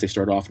of guys, they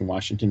start off in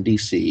Washington,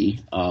 D.C.,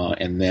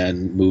 and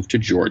then move to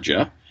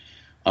Georgia,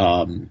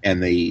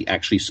 and they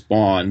actually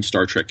spawned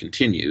Star Trek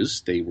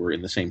Continues. They were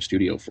in the same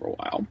studio for a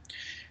while.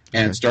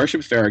 And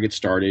Starship Farragut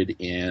started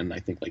in, I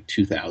think, like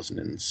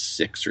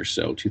 2006 or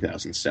so,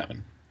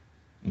 2007.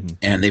 Mm-hmm.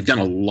 And they've done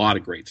a lot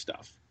of great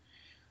stuff.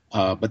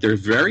 But their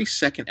very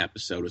second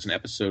episode was an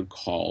episode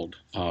called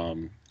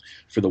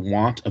For the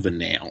Want of a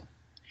Nail.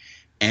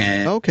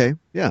 And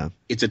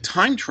it's a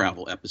time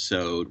travel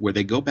episode where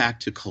they go back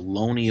to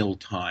colonial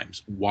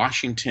times.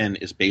 Washington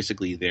is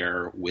basically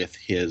there with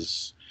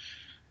his,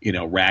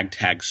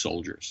 ragtag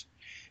soldiers.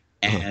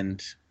 And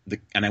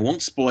and I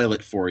won't spoil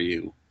it for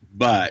you,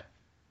 but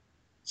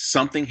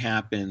something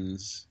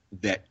happens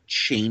that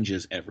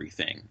changes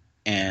everything.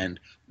 And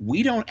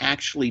we don't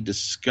actually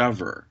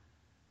discover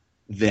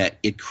that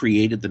it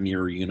created the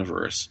mirror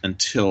universe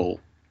until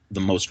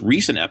the most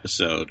recent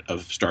episode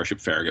of Starship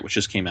Farragut, which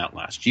just came out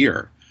last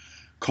year,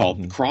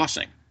 called The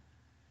Crossing.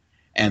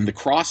 And The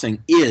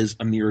Crossing is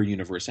a mirror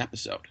universe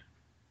episode.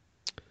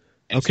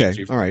 And okay,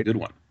 it's all right. Good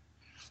one.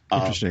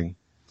 Interesting.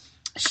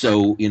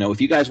 So, if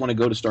you guys want to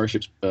go to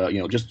Starship's,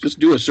 just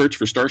do a search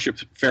for Starship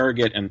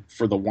Farragut and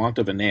For the Want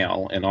of a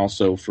Nail, and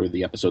also for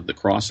the episode The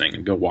Crossing,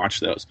 and go watch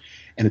those.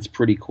 And it's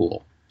pretty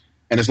cool.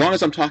 And as long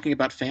as I'm talking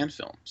about fan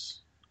films,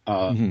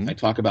 I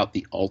talk about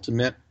the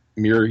ultimate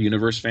mirror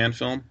universe fan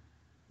film.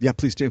 Yeah,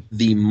 please do.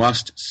 The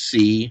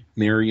must-see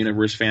mirror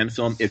universe fan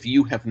film. If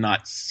you have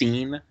not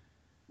seen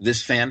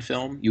this fan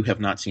film, you have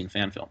not seen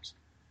fan films.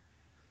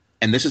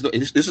 And this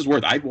is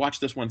worth. I've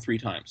watched this one 3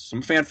 times.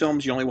 Some fan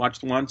films you only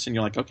watched once, and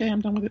you're like, okay, I'm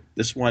done with it.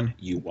 This one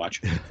you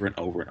watch over and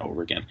over and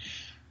over again.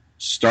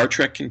 Star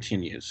Trek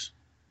Continues.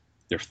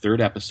 Their third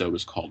episode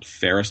is called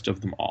Fairest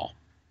of Them All.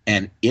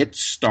 And it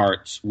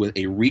starts with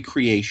a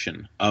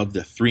recreation of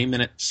the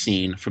 3-minute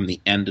scene from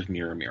the end of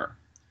Mirror Mirror.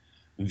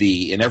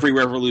 In every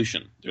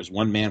revolution, there's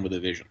one man with a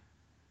vision.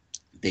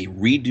 They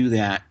redo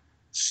that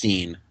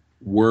scene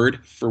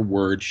word for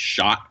word,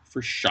 shot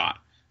for shot.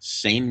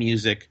 Same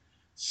music,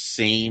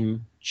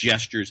 same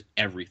gestures,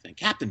 everything.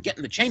 Captain, get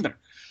in the chamber.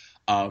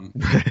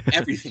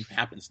 Everything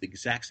happens the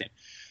exact same.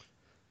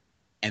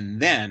 And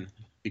then,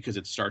 because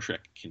it's Star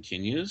Trek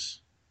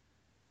Continues,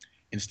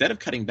 instead of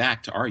cutting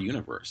back to our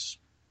universe,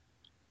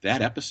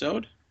 that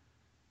episode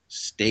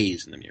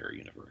stays in the mirror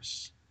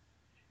universe.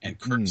 And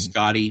Kirk,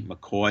 Scotty,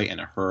 McCoy, and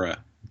Uhura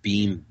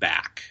beam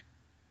back.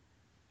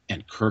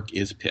 And Kirk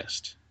is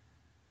pissed.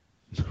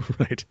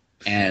 Right.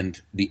 And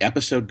the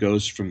episode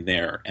goes from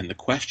there. And the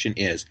question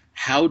is,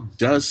 how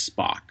does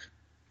Spock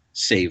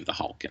save the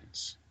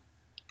Hulkins?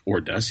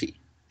 Or does he?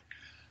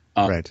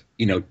 Right.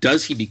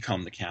 Does he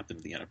become the captain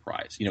of the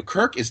Enterprise?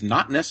 Kirk is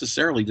not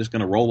necessarily just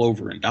going to roll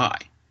over and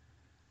die.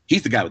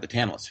 He's the guy with the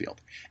Tantalus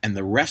field. And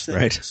the rest of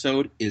the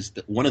episode is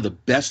one of the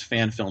best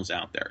fan films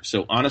out there.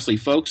 So honestly,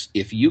 folks,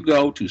 if you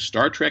go to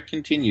Star Trek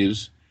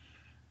Continues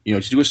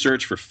Just do a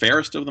search for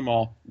Fairest of Them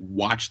All,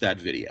 watch that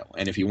video.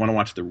 And if you want to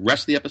watch the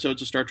rest of the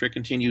episodes of Star Trek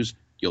Continues,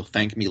 you'll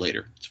thank me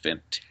later. It's a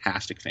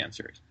fantastic fan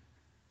series.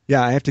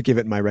 Yeah, I have to give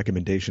it my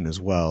recommendation as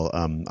well.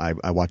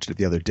 I watched it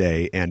the other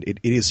day, and it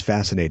is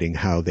fascinating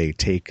how they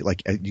take,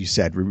 like you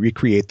said,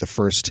 recreate the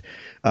first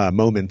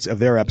moments of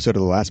their episode, or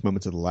the last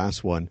moments of the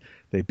last one.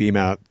 They beam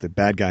out, the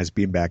bad guys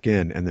beam back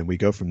in, and then we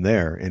go from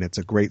there. And it's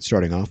a great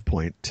starting off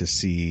point to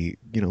see,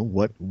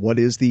 what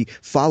is the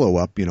follow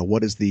up?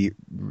 What is the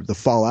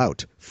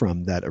fallout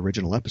from that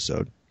original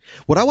episode?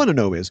 What I want to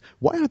know is,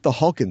 why aren't the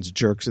Hawkins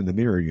jerks in the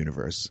Mirror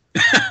Universe?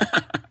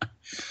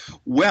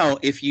 Well,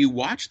 if you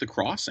watch The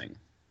Crossing.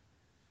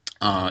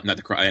 For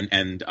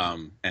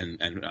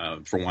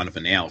want of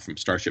a nail from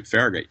Starship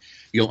Farragut,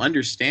 you'll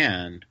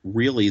understand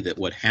really that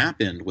what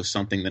happened was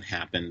something that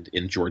happened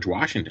in George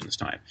Washington's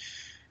time.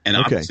 And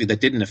obviously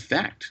that didn't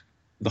affect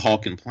the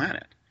Hulkin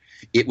planet.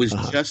 It was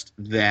just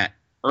that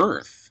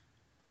Earth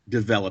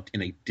developed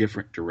in a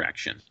different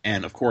direction.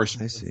 And of course,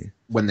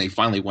 when they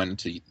finally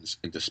went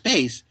into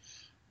space,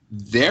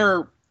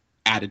 their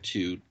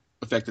attitude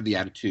affected the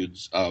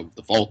attitudes of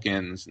the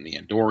Vulcans and the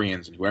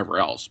Andorians and whoever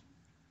else.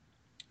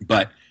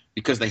 But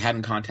because they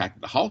hadn't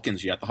contacted the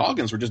Hawkins yet, the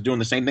Hawkins were just doing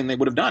the same thing they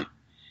would have done.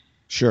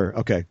 Sure.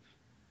 Okay.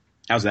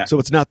 How's that? So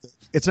it's not.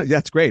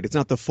 That's great. It's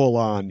not the full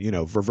on,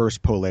 reverse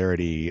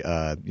polarity.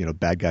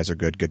 Bad guys are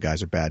good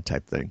guys are bad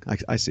type thing.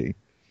 I see.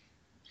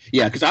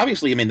 Yeah, because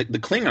obviously, the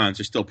Klingons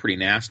are still pretty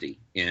nasty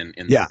in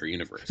the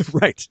universe.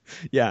 Right.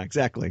 Yeah.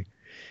 Exactly.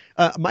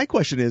 My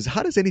question is,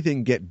 how does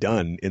anything get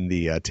done in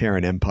the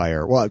Terran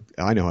Empire? Well,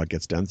 I know how it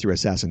gets done, through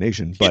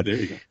assassination, but there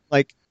you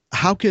go.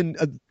 How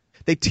can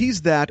they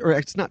teased that, or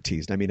it's not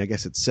teased. I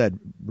guess it's said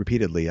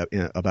repeatedly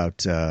about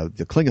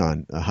the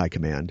Klingon high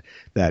command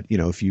that,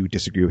 if you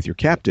disagree with your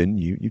captain,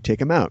 you take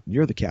him out.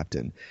 You're the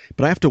captain.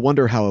 But I have to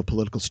wonder how a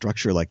political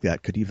structure like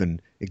that could even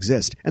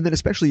exist. And then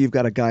especially you've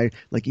got a guy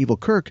like Evil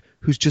Kirk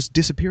who's just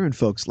disappearing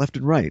folks left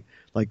and right.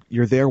 Like,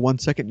 you're there 1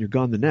 second, you're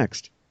gone the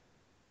next.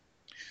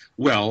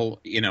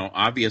 Well,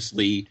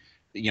 obviously,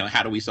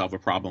 how do we solve a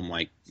problem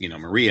like,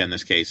 Maria in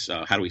this case?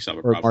 How do we solve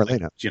a problem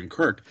like Jim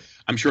Kirk?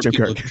 I'm sure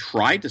people have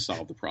tried to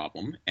solve the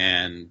problem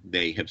and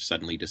they have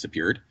suddenly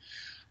disappeared.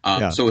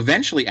 So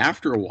eventually,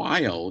 after a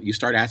while, you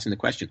start asking the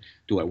question,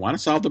 do I want to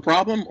solve the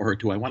problem or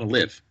do I want to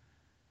live?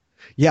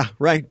 Yeah,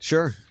 right.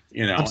 Sure.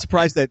 I'm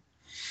surprised that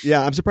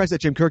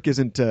Jim Kirk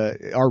isn't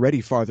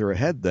already farther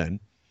ahead then.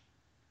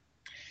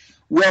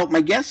 Well,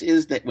 my guess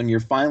is that when you're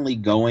finally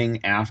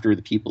going after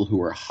the people who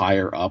are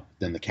higher up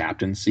than the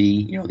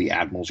captaincy, the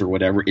admirals or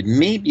whatever, it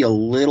may be a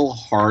little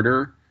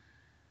harder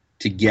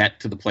to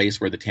get to the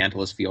place where the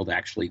Tantalus field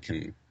actually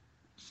can,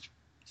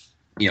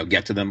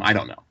 get to them. I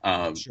don't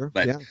know. Sure.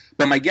 But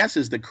my guess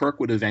is that Kirk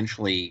would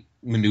eventually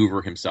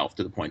maneuver himself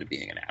to the point of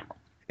being an admiral.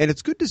 And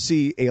it's good to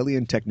see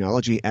alien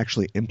technology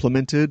actually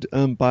implemented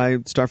by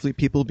Starfleet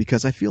people,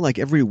 because I feel like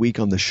every week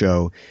on the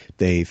show,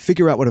 they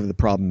figure out whatever the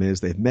problem is.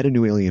 They've met a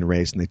new alien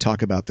race and they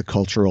talk about the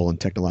cultural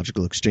and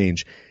technological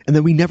exchange. And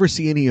then we never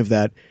see any of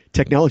that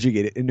technology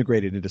get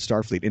integrated into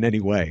Starfleet in any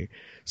way.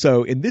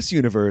 So in this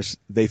universe,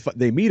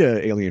 they meet an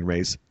alien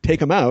race, take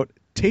them out,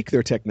 take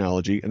their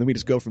technology, and then we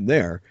just go from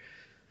there.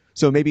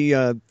 So maybe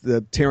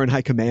the Terran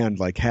High Command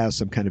has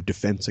some kind of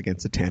defense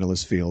against the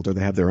Tantalus field, or they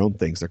have their own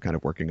things they're kind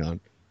of working on.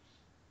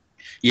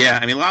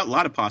 Yeah, a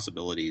lot of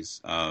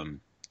possibilities. Answering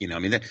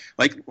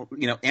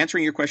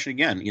your question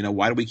again,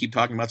 why do we keep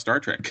talking about Star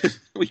Trek? Because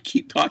we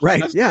keep talking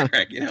about Star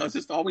Trek. It's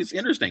just always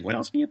interesting. What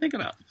else can you think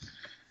about?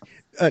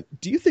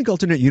 Do you think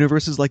alternate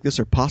universes like this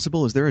are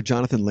possible? Is there a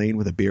Jonathan Lane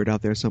with a beard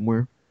out there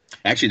somewhere?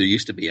 Actually, there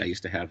used to be. I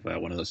used to have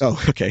one of those.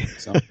 Oh, okay.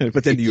 So,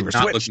 but then you were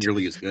not switched. Look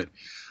nearly as good.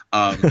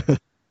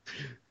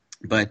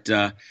 But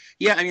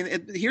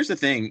here's the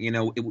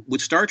thing.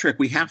 With Star Trek,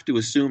 we have to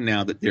assume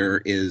now that there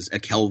is a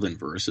Kelvin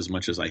verse, as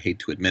much as I hate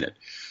to admit it.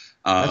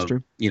 That's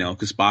true.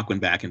 Because Spock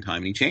went back in time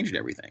and he changed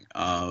everything,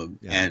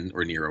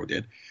 or Nero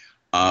did.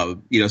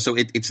 So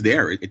it's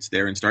there. It's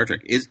there in Star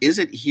Trek. Is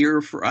it here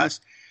for us?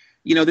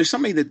 There's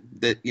somebody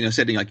that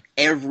said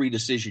every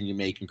decision you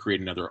make can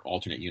create another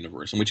alternate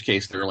universe, in which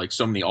case there are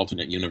so many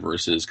alternate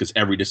universes because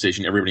every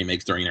decision everybody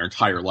makes during their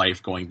entire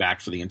life going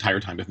back for the entire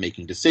time of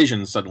making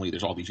decisions, suddenly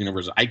there's all these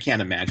universes. I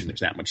can't imagine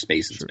there's that much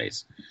space in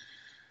space.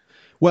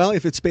 Well,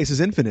 if space is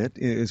infinite,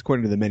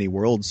 according to the many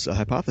worlds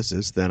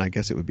hypothesis, then I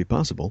guess it would be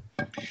possible.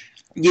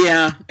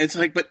 Yeah, it's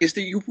but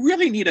you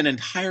really need an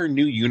entire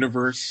new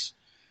universe?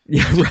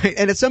 Yeah, right.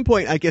 And at some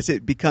point, I guess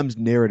it becomes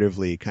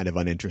narratively kind of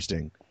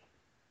uninteresting.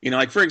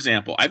 For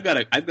example, I've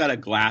got a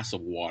glass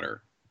of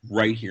water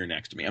right here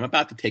next to me. I'm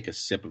about to take a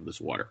sip of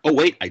this water. Oh,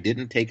 wait, I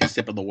didn't take a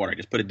sip of the water. I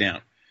just put it down.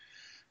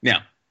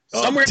 Now,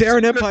 somewhere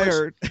Terran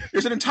Empire.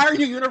 There's an entire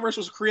new universe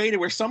was created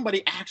where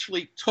somebody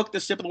actually took the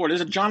sip of the water.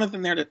 There's a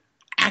Jonathan there that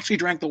actually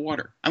drank the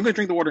water. I'm going to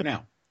drink the water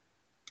now.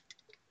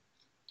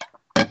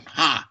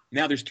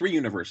 Now there's 3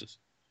 universes.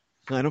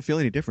 I don't feel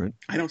any different.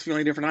 I don't feel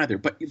any different either.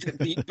 But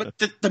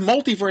the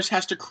multiverse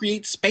has to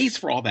create space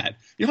for all that.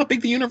 You know how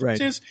big the universe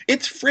is?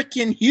 It's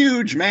freaking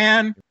huge,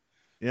 man.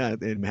 Yeah,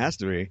 it has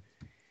to be.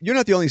 You're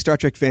not the only Star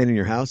Trek fan in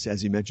your house.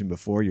 As you mentioned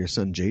before, your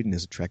son Jayden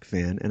is a Trek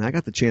fan, and I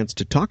got the chance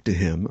to talk to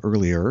him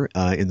earlier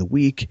in the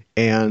week,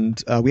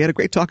 and we had a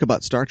great talk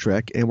about Star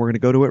Trek, and we're going to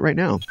go to it right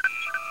now.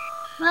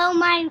 Well,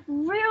 my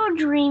real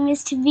dream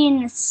is to be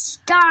in a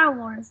Star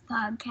Wars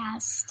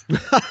podcast.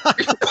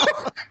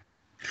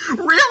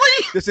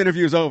 Really? This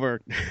interview's over.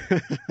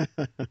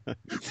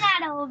 It's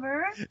not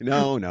over.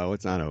 No,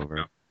 it's not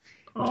over.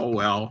 Oh,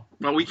 well,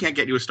 we can't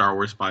get you a Star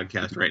Wars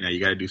podcast right now. You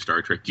got to do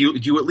Star Trek. Do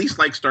you at least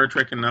like Star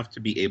Trek enough to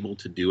be able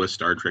to do a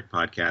Star Trek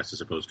podcast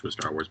as opposed to a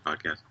Star Wars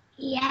podcast?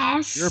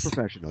 Yes. You're a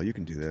professional. You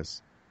can do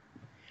this.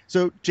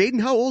 So,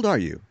 Jayden, how old are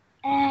you?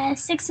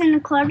 6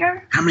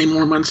 1/4. How many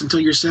more months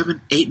until you're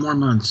 7? 8 more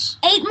months.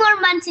 8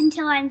 more months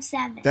until I'm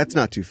 7. That's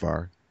not too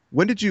far.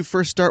 When did you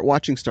first start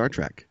watching Star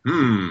Trek?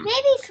 Maybe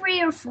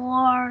 3 or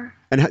 4.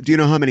 And do you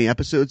know how many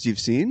episodes you've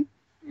seen?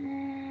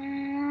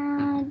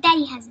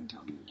 Daddy hasn't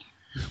told me yet.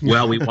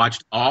 Well, we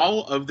watched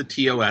all of the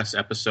TOS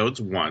episodes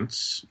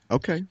once.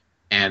 Okay.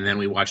 And then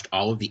we watched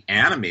all of the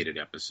animated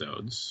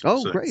episodes.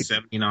 Oh, so great.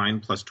 79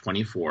 plus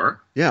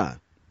 24. Yeah.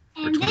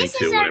 And this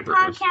 22, is our whatever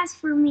it was. podcast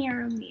for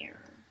Mirror Mirror.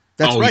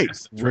 That's right.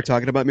 Yes, that's We're right.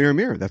 talking about Mirror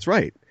Mirror. That's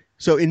right.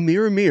 So in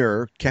Mirror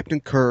Mirror, Captain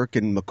Kirk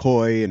and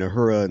McCoy and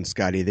Uhura and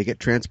Scotty, they get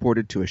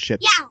transported to a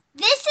ship. Yeah,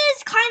 this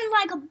is kind of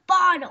like a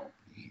bottle.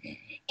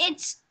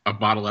 It's A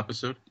bottle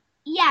episode?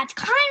 it's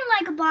kind of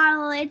like a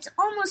bottle. It's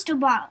almost a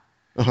bottle.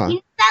 Uh-huh. You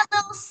know that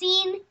little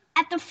scene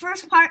at the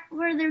first part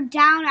where they're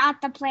down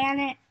at the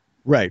planet?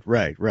 Right.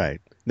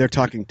 They're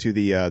talking to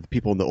the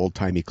people in the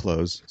old-timey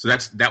clothes. So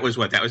that was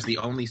what? That was the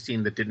only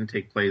scene that didn't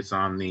take place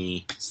on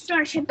the...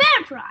 Starship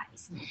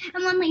Enterprise.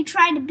 And when they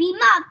tried to beam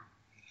up,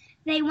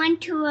 they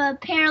went to a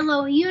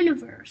parallel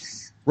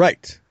universe.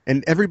 Right.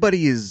 And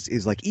everybody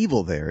is like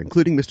evil there,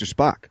 including Mr.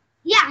 Spock.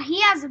 Yeah,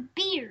 he has a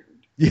beard.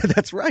 Yeah,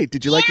 that's right.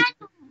 Did you like it?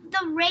 And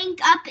the rank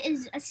up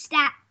is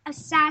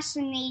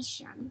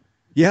assassination.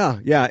 Yeah.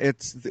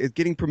 It's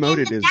getting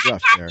promoted and is that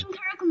rough there. Captain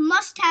Kirk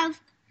must have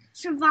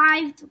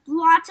survived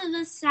lots of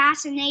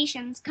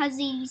assassinations because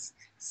he's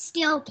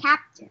still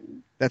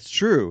captain. That's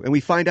true. And we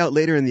find out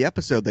later in the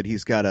episode that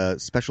he's got a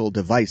special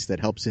device that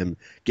helps him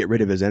get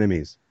rid of his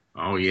enemies.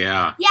 Oh,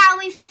 yeah. Yeah,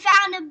 we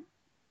found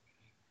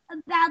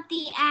about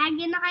the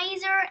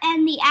agonizer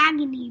and the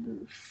agony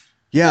booth.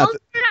 Yeah. Those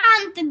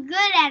are on the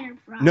good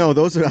Enterprise. No,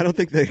 those are. I don't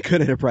think the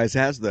Good Enterprise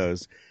has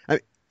those.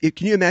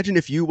 Can you imagine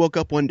if you woke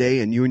up one day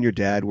and you and your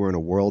dad were in a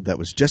world that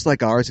was just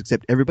like ours,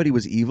 except everybody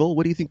was evil?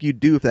 What do you think you'd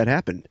do if that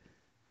happened?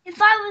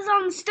 If I was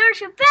on the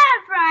Starship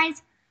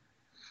Enterprise,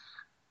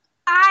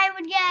 I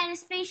would get a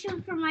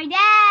spaceship for my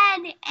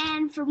dad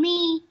and for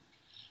me,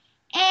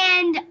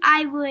 and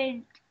I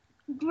would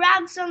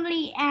grab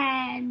somebody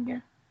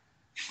and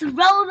throw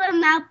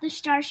them out the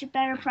Starship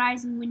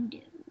Enterprise window.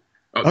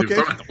 Oh, Okay.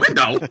 throw it out the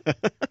window?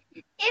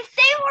 If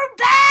they were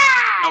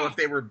bad! Oh, if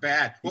they were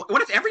bad. Well,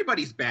 what if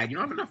everybody's bad? You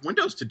don't have enough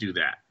windows to do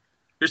that.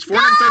 There's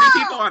 430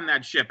 people on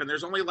that ship, and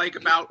there's only like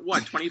about,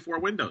 24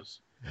 windows.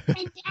 And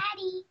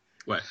Daddy,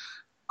 What?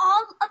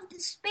 all of the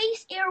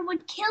space air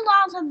would kill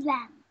all of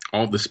them.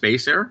 All the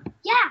space air?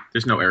 Yeah,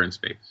 There's no air in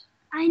space.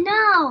 I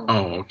know.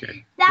 Oh,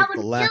 okay. That Just would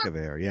the lack kill of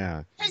air,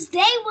 yeah. because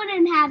they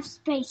wouldn't have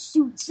space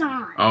suits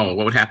on. Oh,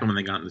 what would happen when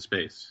they got into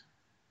space?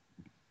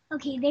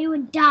 Okay, they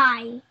would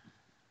die.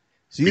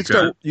 So you'd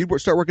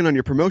start working on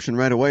your promotion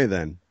right away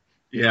then.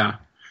 Yeah.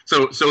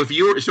 So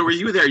were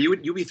you there?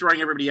 You'd be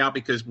throwing everybody out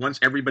because once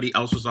everybody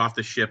else was off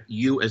the ship,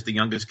 you as the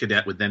youngest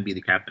cadet would then be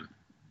the captain,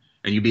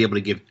 and you'd be able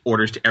to give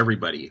orders to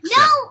everybody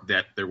except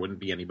that there wouldn't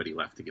be anybody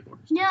left to give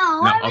orders. No,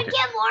 I would okay.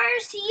 give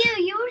orders to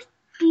you. You would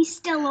be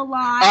still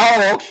alive.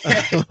 Oh,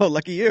 okay. Oh,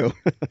 lucky you.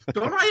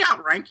 Don't I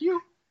outrank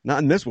you? Not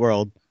in this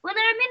world. When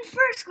I'm in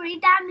first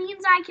grade, that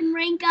means I can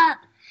rank up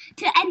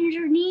to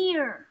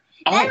engineer.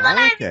 Oh, and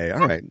when Okay,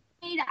 all right.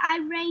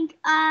 I rank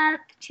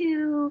up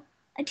to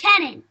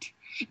lieutenant.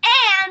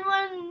 And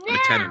when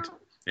Lieutenant.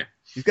 Yeah.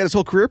 He's got his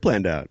whole career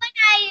planned out. when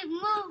I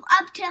move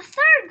up to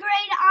third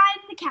grade, I'm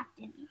the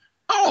captain.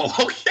 Oh,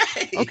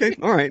 okay. Okay,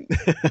 all right.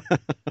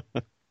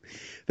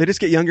 They just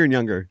get younger and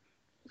younger.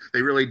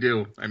 They really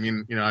do. I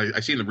mean, I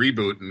seen the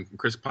reboot, and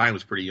Chris Pine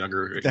was pretty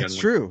younger. That's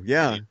true,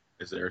 yeah.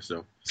 Is there,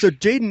 so. So,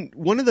 Jayden,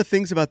 one of the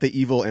things about the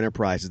evil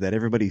Enterprise is that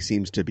everybody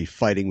seems to be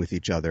fighting with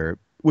each other,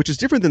 which is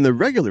different than the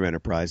regular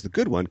Enterprise, the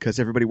good one, because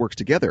everybody works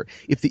together.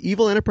 If the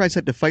evil Enterprise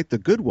had to fight the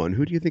good one,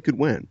 who do you think could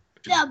win?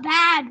 The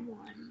bad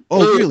one.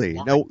 Oh, really?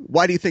 Now,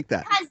 why do you think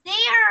that? Because they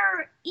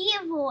are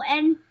evil,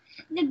 and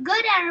the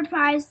good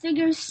Enterprise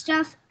figures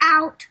stuff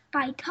out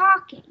by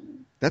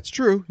talking. That's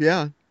true,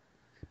 yeah.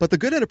 But the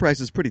good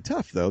Enterprise is pretty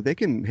tough, though. They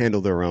can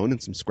handle their own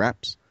and some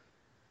scraps.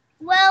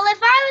 Well, if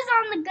I was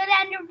on the good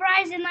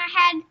Enterprise and I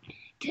had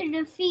to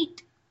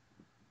defeat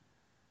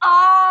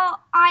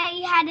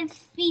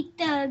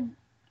the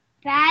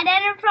bad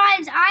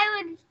Enterprise,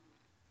 I would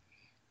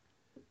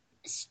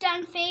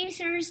stun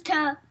phasers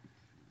to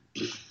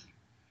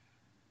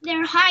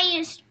their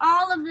highest,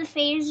 all of the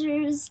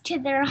phasers to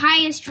their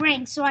highest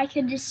rank so I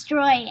could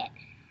destroy it.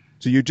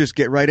 So you just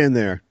get right in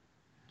there.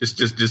 Just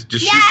Yeah.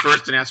 shoot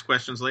first and ask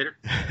questions later?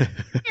 No,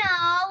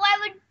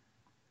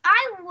 I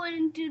I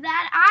wouldn't do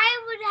that.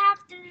 I would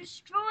have to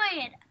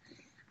destroy it.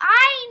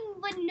 I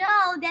would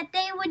know that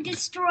they would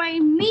destroy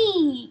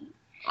me.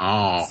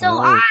 Oh. So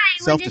I would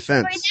destroy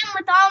Self-defense. them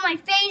with all my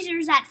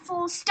phasers at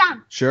full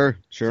stunt. Sure.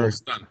 Full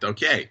stunt.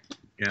 Okay.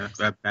 Yeah,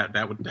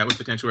 that would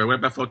potentially. What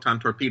about photon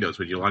torpedoes?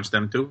 Would you launch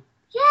them too?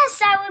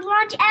 Yes, I would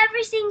launch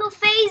every single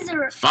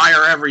phaser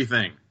Fire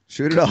everything.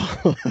 Shoot it all.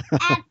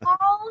 at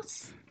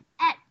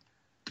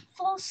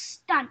full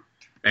stunt.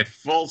 At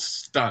full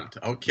stunt.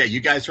 Okay, you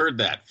guys heard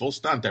that. Full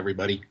stunt,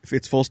 everybody. If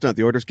it's full stunt,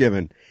 the order's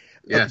given.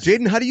 Yes.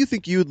 Jayden, how do you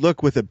think you'd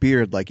look with a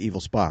beard like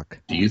Evil Spock?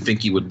 Do you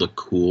think you would look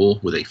cool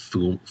with a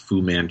Fu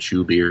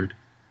Manchu beard?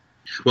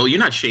 Well, you're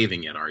not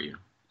shaving yet, are you?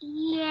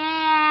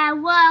 Yeah,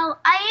 well,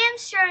 I am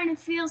starting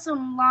to feel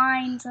some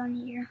lines on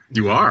here.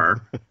 You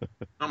are?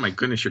 Oh my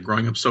goodness, you're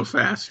growing up so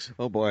fast.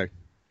 Oh, boy.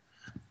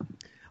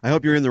 I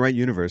hope you're in the right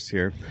universe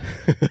here.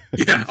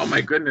 Yeah, oh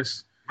my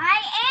goodness. I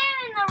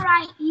am in the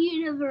right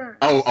universe.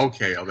 Oh,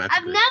 okay. Oh, that's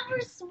I've good.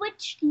 never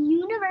switched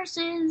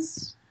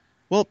universes.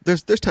 Well,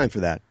 there's time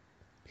for that.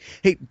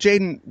 Hey,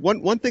 Jayden,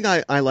 one thing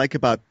I like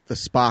about the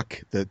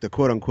Spock, the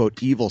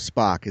quote-unquote evil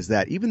Spock, is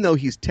that even though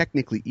he's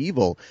technically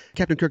evil,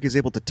 Captain Kirk is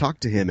able to talk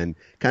to him and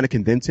kind of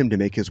convince him to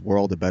make his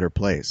world a better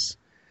place.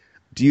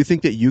 Do you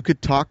think that you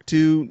could talk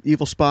to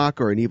evil Spock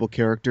or an evil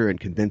character and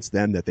convince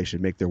them that they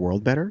should make their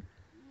world better?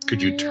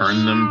 Could you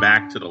turn them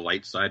back to the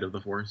light side of the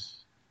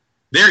Force?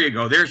 There you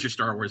go. There's your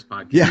Star Wars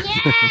podcast. Yeah.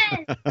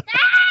 Yes, that's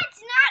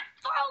not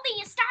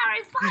fully a Star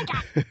Wars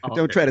podcast. Oh, Don't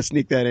okay. try to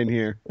sneak that in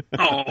here.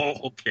 Oh,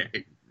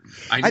 okay.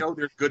 I know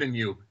there's good in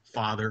you,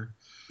 Father.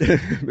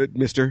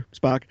 Mr.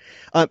 Spock.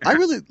 I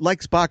really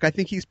like Spock. I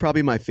think he's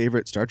probably my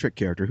favorite Star Trek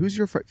character. Who's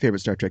your favorite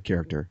Star Trek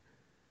character?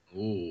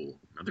 Oh,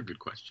 another good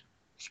question.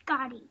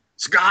 Scotty.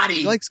 Scotty!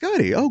 You like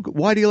Scotty. Oh,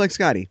 why do you like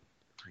Scotty?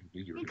 I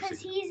knew you were gonna Because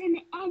say he's an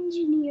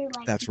engineer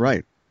like That's me.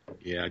 right. that.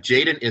 Yeah,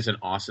 Jayden is an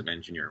awesome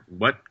engineer.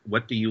 What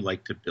do you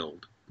like to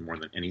build more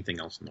than anything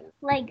else in the world?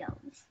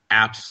 Legos.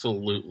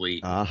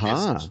 Absolutely.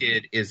 Uh-huh. This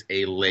kid is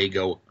a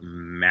Lego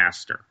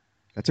master.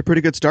 That's a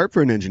pretty good start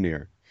for an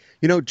engineer.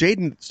 You know,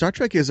 Jayden, Star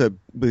Trek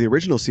the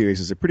original series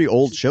is a pretty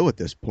old show at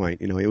this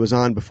point. You know, it was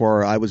on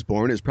before I was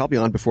born. It was probably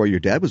on before your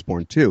dad was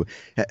born, too.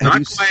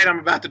 Not quite. I'm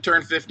about to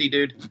turn 50,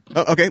 dude.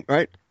 Oh, okay. All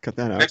right. Cut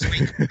that out. Next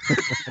week.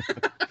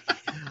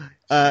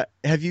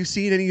 Have you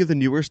seen any of the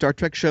newer Star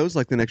Trek shows,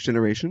 like The Next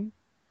Generation?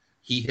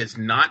 He has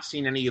not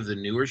seen any of the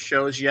newer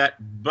shows yet,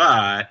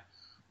 but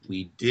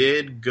we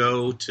did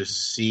go to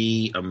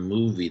see a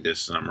movie this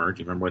summer. Do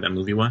you remember what that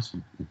movie was?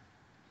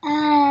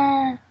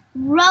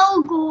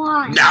 Rogue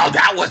One. No,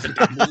 that wasn't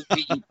a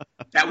movie.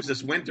 That was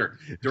this winter.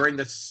 During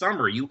the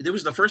summer. It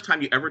was the first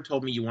time you ever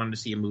told me you wanted to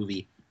see a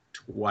movie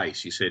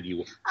twice. You said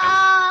you...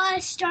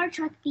 Star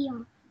Trek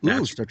Beyond. Ooh,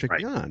 That's Star Trek right.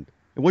 Beyond.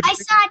 And what'd I you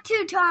think? saw it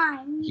 2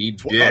 times. He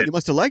Oh, did. you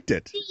must have liked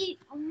it. See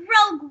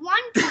Rogue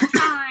One 2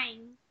 times.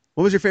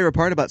 What was your favorite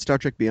part about Star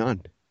Trek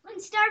Beyond? When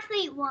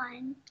Starfleet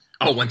won.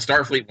 Oh, when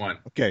Starfleet won.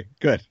 Okay,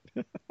 good.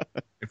 In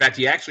fact,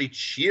 he actually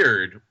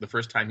cheered the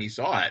first time he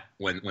saw it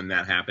when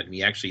that happened.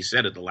 He actually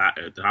said at the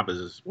top of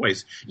his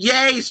voice,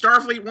 "Yay,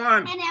 Starfleet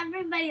won!" And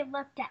everybody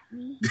looked at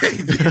me. They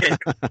did.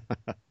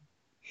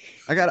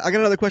 I got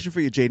another question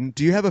for you, Jayden.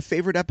 Do you have a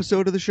favorite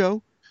episode of the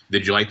show?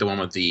 Did you like the one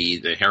with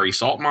the hairy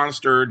salt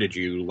monster? Did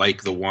you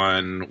like the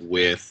one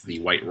with the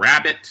white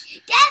rabbit?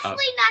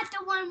 Definitely not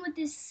the one with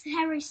this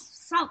hairy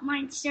salt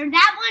monster.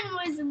 That one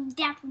was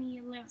definitely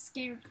a little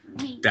scary for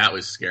me. That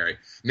was scary.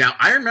 Now,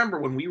 I remember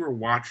when we were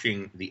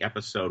watching the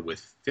episode with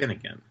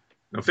Finnegan.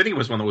 Now, Finnegan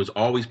was one that was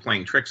always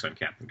playing tricks on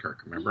Captain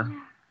Kirk, remember? Yeah.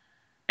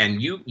 And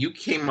you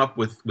came up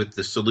with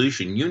the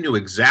solution. You knew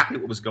exactly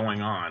what was going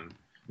on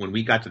when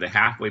we got to the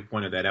halfway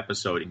point of that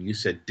episode, and you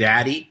said,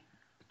 "Daddy,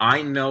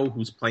 I know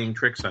who's playing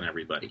tricks on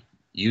everybody."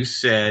 You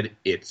said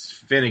it's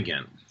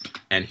Finnegan,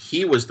 and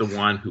he was the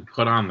one who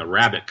put on the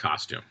rabbit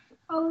costume.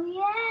 Oh,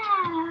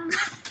 yeah.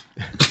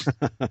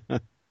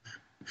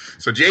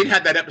 So Jade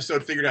had that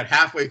episode figured out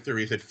halfway through.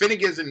 He said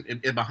Finnegan's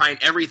in behind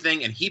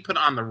everything, and he put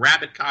on the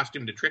rabbit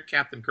costume to trick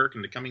Captain Kirk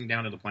into coming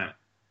down to the planet.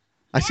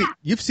 I see.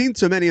 You've seen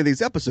so many of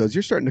these episodes.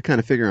 You're starting to kind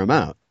of figure them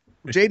out.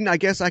 Jayden, I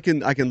guess I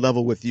can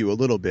level with you a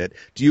little bit.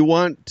 Do you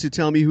want to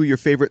tell me who your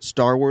favorite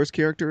Star Wars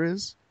character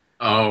is?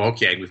 Oh,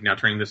 okay. We've now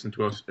turned this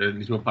into a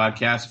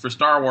podcast for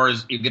Star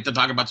Wars. You get to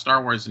talk about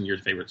Star Wars and your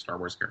favorite Star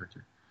Wars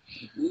character.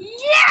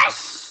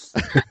 Yes!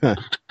 You're going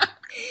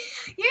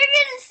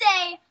to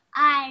say,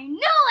 I knew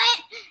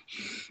it.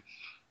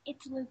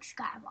 It's Luke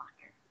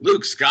Skywalker.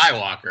 Luke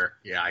Skywalker.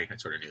 Yeah, I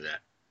sort of knew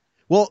that.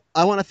 Well,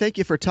 I want to thank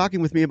you for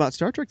talking with me about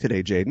Star Trek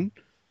today, Jayden.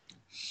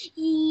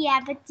 Yeah,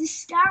 but the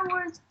Star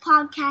Wars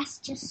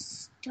podcast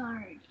just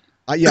started.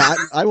 Yeah,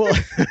 I will.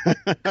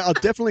 I'll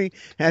definitely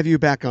have you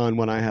back on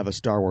when I have a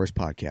Star Wars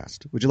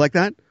podcast. Would you like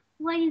that?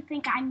 What do you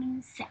think I'm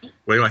going to say?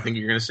 What do I think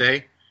you're going to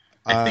say?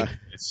 I think you're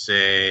going to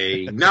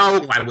say,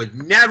 no, I would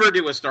never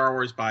do a Star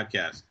Wars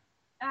podcast.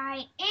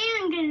 I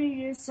am going to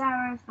do a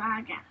Star Wars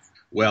podcast.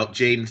 Well,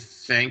 Jayden,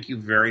 thank you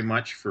very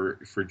much for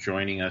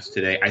joining us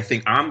today. I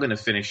think I'm going to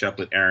finish up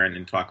with Aaron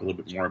and talk a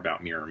little bit more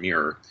about Mirror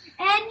Mirror.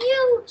 And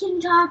you can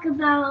talk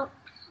about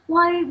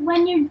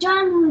when you're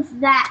done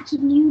with that,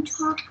 can you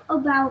talk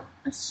about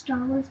a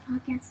Star Wars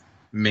podcast?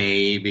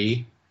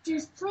 Maybe.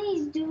 Just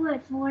please do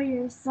it for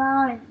your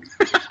son.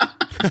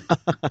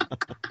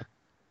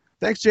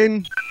 Thanks,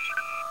 Jayden.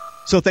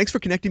 So thanks for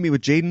connecting me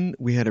with Jayden.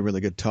 We had a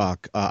really good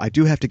talk. I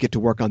do have to get to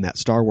work on that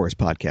Star Wars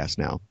podcast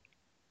now.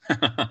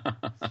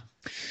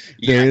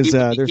 There's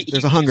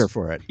a hunger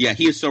for it. Yeah,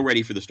 he is so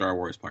ready for the Star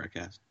Wars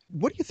podcast.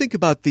 What do you think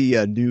about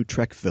the new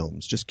Trek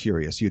films? Just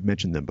curious. You had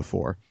mentioned them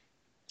before.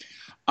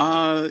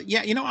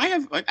 Yeah,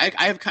 I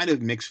have kind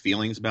of mixed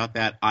feelings about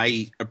that.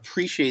 I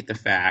appreciate the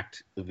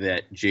fact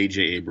that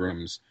J.J.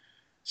 Abrams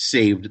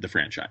saved the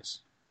franchise.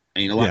 I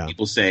mean, a lot of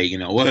people say,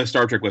 well,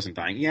 Star Trek wasn't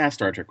dying. Yeah,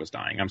 Star Trek was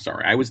dying. I'm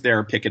sorry. I was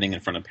there picketing in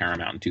front of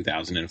Paramount in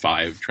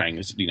 2005 trying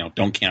to,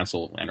 don't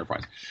cancel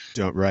Enterprise.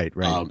 Right.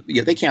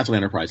 Yeah, they canceled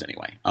Enterprise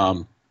anyway.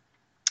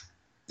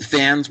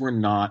 Fans were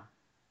not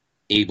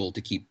able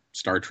to keep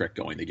Star Trek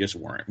going. They just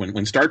weren't.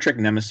 When Star Trek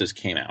Nemesis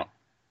came out,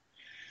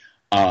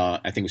 I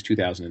think it was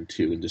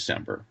 2002 in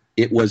December,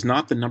 it was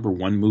not the number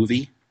one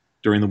movie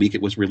during the week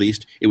it was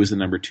released. It was the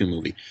number 2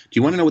 movie. Do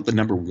you want to know what the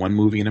number 1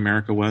 movie in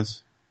America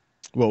was?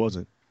 What was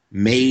it?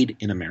 Made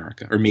in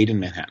America, or Made in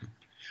Manhattan.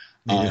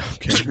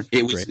 Okay.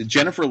 It was Great.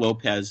 Jennifer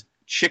Lopez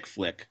chick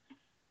flick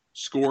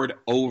scored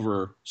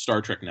over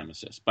Star Trek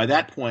Nemesis. By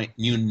that point,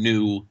 you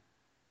knew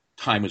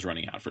time was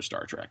running out for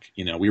Star Trek.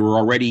 We were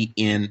already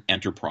in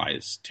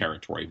Enterprise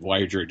territory.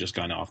 Voyager had just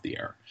gone off the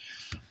air.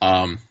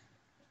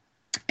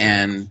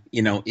 And,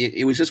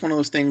 it was just one of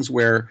those things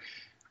where,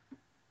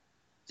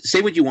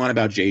 say what you want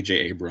about J.J.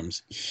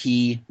 Abrams,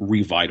 he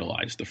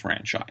revitalized the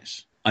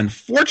franchise.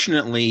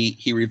 Unfortunately,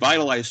 he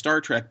revitalized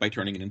Star Trek by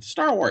turning it into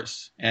Star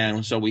Wars.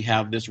 And so we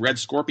have this red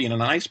scorpion and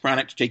an ice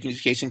planet taking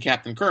his case in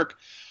Captain Kirk.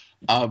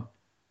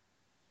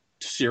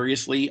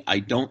 Seriously, I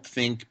don't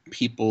think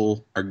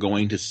people are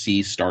going to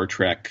see Star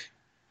Trek,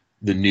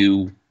 the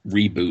new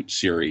reboot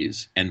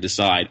series, and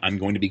decide I'm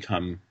going to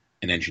become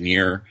an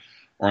engineer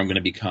or I'm going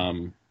to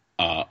become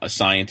a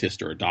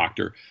scientist or a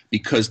doctor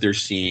because they're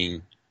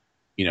seeing,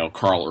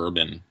 Carl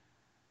Urban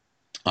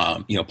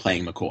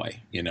playing McCoy,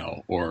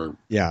 or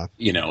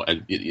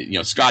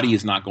Scotty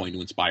is not going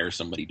to inspire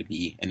somebody to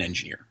be an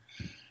engineer.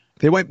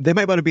 They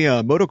might want to be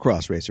a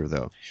motocross racer,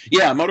 though.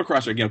 Yeah,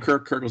 motocrosser.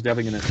 Kirk was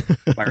definitely going to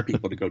inspire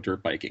people to go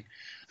dirt biking.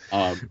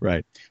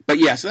 Right. But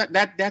yeah, so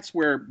that's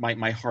where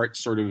my heart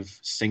sort of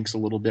sinks a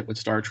little bit with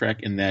Star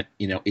Trek, in that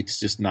it's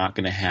just not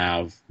going to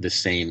have the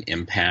same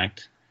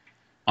impact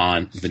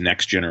on the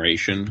next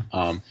generation.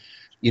 Sure.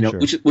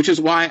 which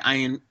is why I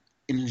am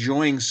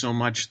enjoying so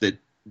much that.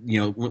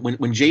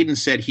 When Jayden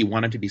said he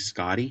wanted to be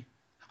Scotty,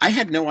 I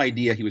had no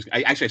idea he was.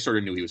 I sort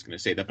of knew he was going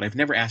to say that, but I've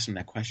never asked him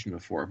that question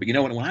before. But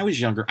when I was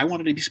younger, I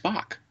wanted to be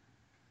Spock.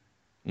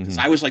 Mm-hmm.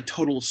 I was like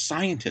total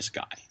scientist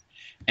guy,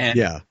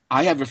 and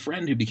I have a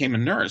friend who became a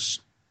nurse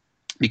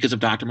because of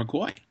Dr.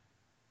 McCoy,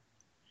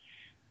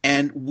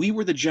 and we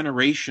were the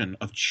generation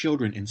of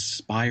children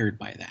inspired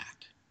by that.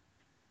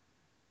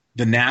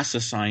 The NASA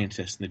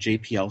scientists and the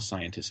JPL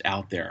scientists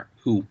out there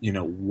who,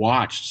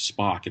 watched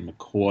Spock and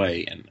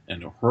McCoy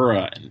and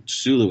Uhura and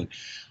Sulu and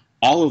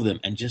all of them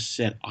and just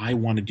said, I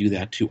want to do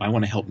that too. I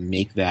want to help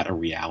make that a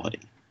reality.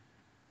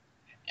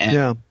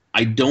 And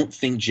I don't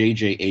think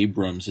J.J.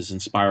 Abrams is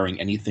inspiring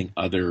anything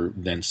other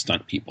than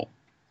stunt people.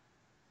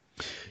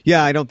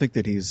 Yeah, I don't think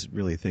that he's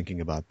really thinking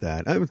about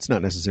that. It's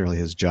not necessarily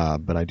his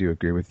job, but I do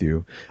agree with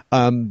you.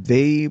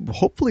 They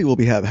hopefully will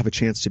have a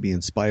chance to be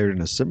inspired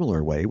in a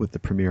similar way with the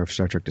premiere of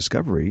Star Trek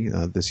Discovery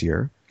this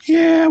year.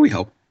 Yeah, we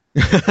hope.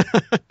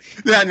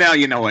 Now,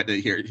 you know what?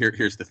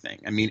 Here's the thing.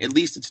 I mean, at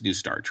least it's new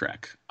Star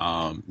Trek.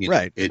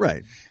 Right.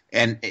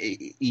 And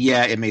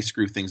it may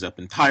screw things up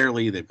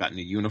entirely. They've got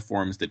new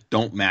uniforms that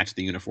don't match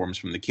the uniforms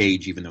from the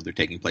Cage, even though they're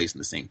taking place in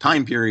the same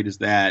time period as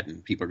that.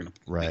 And people are going to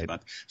complain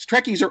about it. So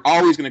Trekkies are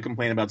always going to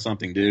complain about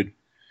something, dude.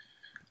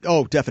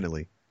 Oh,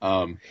 definitely.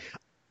 But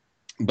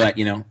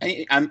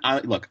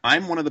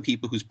I'm one of the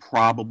people who's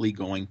probably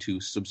going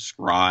to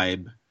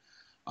subscribe.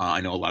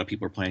 I know a lot of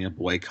people are planning to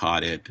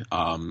boycott it.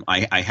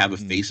 I have a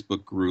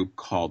Facebook group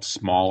called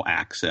Small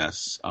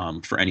Access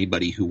for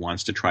anybody who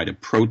wants to try to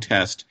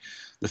protest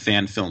the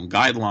fan film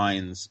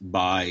guidelines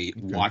by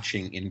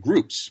watching in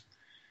groups.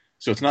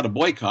 So it's not a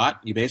boycott.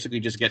 You basically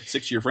just get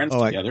 6 of your friends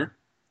together.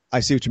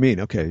 I see what you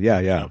mean. Okay,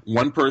 yeah.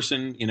 One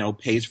person,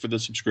 pays for the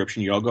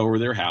subscription. You all go over to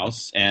their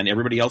house, and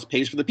everybody else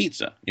pays for the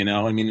pizza.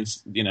 I mean,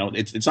 it's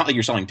not like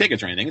you're selling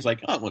tickets or anything. It's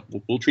like,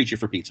 we'll treat you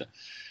for pizza.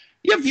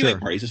 You have viewing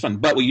parties. It's fun.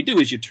 But what you do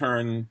is you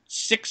turn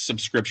 6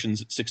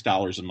 subscriptions at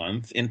 $6 a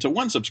month into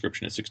 1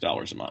 subscription at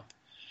 $6 a month.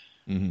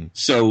 Mm-hmm.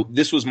 So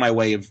this was my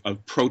way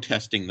of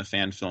protesting the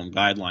fan film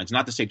guidelines,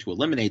 not to say to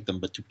eliminate them,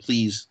 but to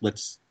please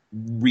let's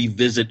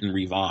revisit and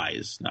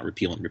revise, not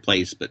repeal and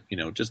replace, but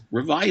just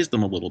revise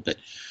them a little bit.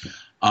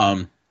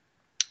 So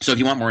if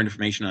you want more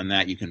information on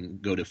that, you can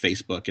go to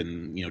Facebook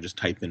and just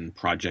type in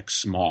Project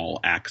Small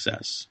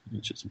Access,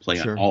 which is a play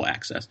on all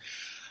access.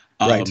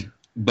 Right.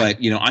 But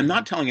I'm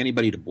not telling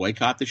anybody to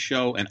boycott the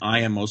show, and I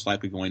am most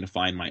likely going to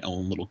find my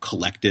own little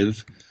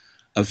collective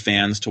of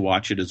fans to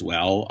watch it as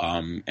well.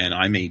 And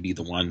I may be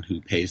the one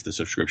who pays the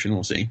subscription.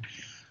 We'll see.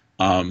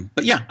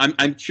 But yeah,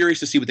 I'm curious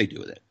to see what they do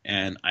with it,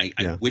 and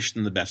I wish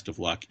them the best of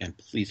luck. And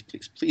please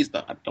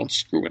don't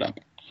screw it up.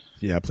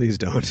 Yeah, please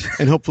don't.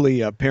 And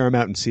hopefully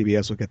Paramount and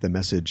CBS will get the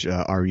message,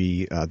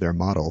 their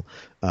model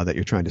that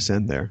you're trying to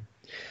send there.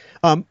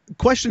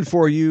 Question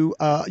for you.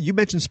 You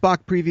mentioned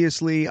Spock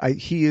previously.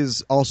 He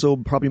is also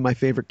probably my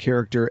favorite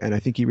character, and I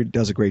think he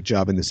does a great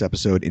job in this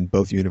episode in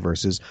both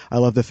universes. I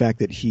love the fact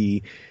that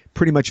he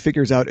pretty much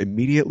figures out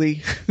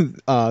immediately,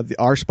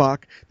 our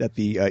Spock, that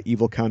the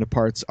evil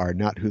counterparts are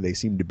not who they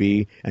seem to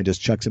be, and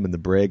just chucks them in the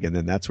brig, and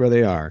then that's where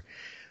they are.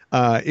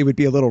 It would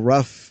be a little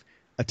rough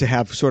to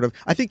have sort of,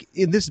 I think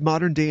in this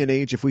modern day and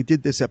age, if we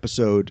did this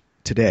episode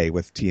today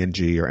with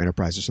TNG or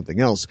Enterprise or something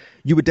else,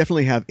 you would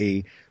definitely have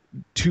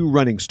two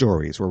running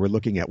stories where we're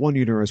looking at one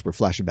universe, we're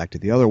flashing back to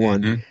the other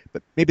one,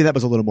 but maybe that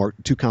was a little more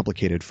too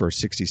complicated for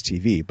 60s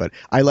TV. But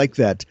I like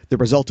that the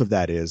result of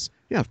that is,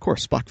 yeah, of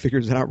course, Spock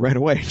figures it out right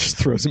away, just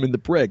throws him in the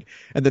brig,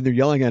 and then they're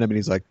yelling at him, and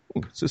he's like,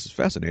 oh, this is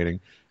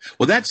fascinating.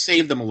 Well, that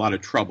saved them a lot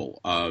of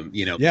trouble,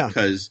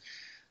 because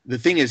the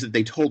thing is that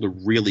they told a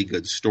really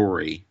good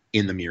story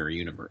in the Mirror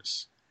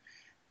Universe,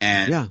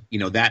 and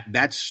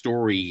that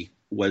story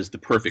was the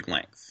perfect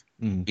length.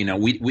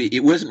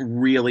 It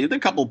wasn't really. There are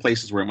a couple of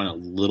places where it went a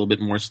little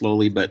bit more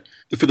slowly, but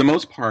for the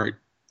most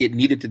part, it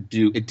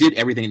did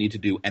everything it needed to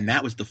do, and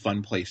that was the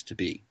fun place to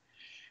be.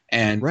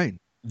 And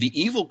the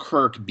evil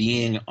Kirk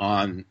being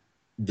on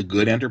the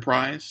good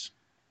Enterprise,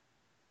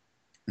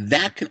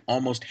 that can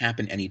almost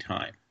happen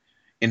anytime.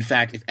 In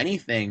fact, if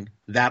anything,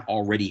 that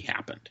already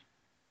happened.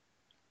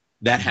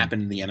 That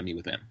happened in The Enemy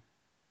Within.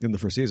 In the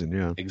first season,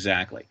 yeah.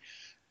 Exactly.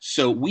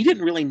 So we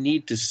didn't really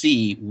need to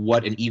see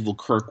what an evil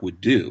Kirk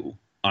would do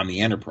on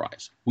the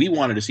Enterprise. We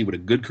wanted to see what a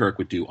good Kirk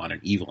would do on an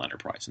evil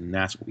Enterprise, and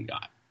that's what we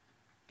got.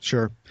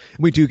 Sure.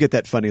 We do get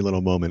that funny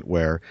little moment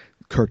where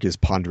Kirk is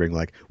pondering,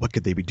 like, what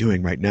could they be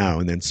doing right now?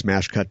 And then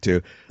smash cut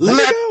to,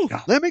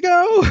 let me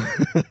go!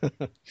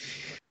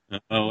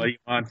 Oh, what do you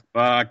want,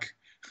 Spock?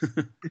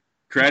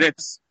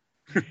 Credits?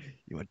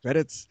 You want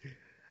credits?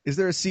 Is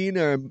there a scene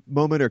or a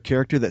moment or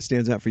character that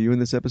stands out for you in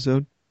this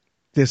episode?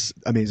 This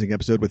amazing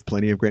episode with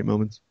plenty of great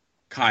moments?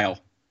 Kyle.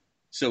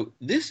 So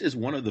this is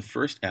one of the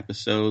first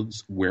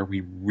episodes where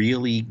we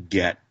really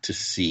get to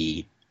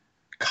see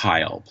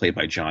Kyle, played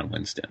by John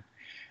Winston.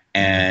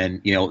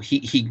 And,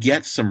 he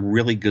gets some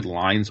really good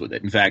lines with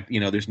it. In fact,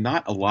 there's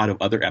not a lot of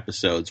other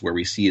episodes where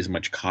we see as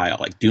much Kyle.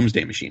 Like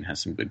Doomsday Machine has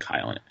some good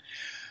Kyle in it.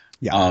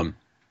 Yeah.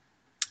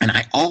 And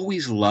I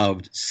always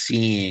loved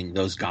seeing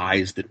those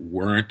guys that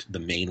weren't the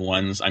main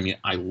ones. I mean,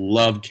 I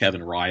loved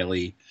Kevin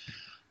Riley.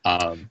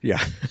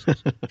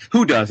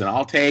 Who doesn't?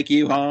 I'll take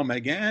you home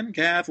again,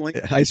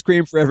 Kathleen. Ice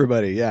cream for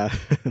everybody, yeah.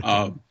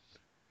 So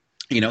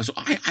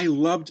I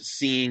loved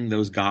seeing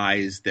those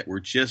guys that were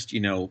just,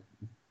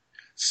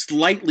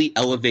 slightly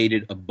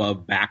elevated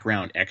above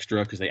background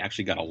extra because they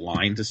actually got a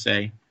line to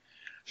say.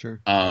 Sure.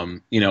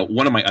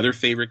 One of my other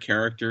favorite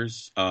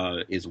characters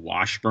is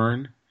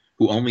Washburn,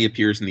 who only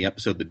appears in the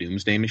episode The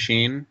Doomsday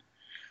Machine.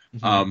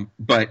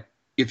 But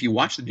if you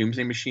watch The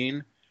Doomsday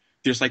Machine,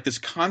 there's like this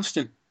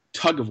constant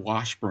tug of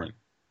Washburn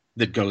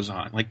that goes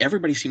on. Like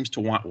everybody seems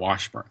to want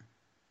Washburn.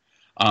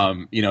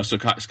 So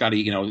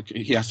Scotty,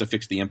 he has to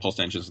fix the impulse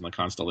engines in the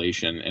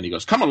Constellation, and he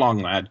goes, "Come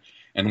along, lad."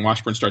 And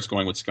Washburn starts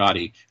going with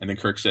Scotty, and then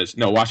Kirk says,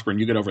 "No, Washburn,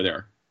 you get over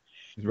there."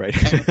 Right.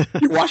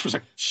 Washburn's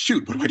like,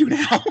 "Shoot, what do I do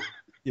now?"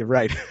 You're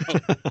right.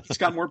 He's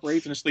got more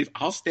braids in his sleeve.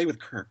 I'll stay with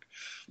Kirk.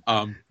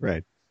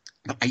 Right.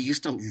 But I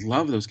used to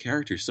love those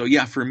characters. So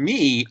yeah, for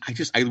me,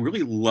 I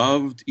really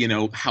loved,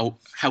 how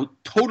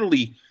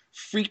totally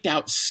freaked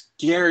out,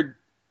 scared,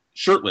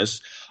 shirtless,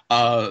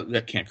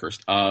 that can't curse,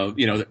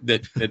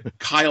 that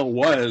Kyle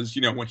was,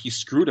 when he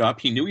screwed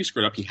up. He knew he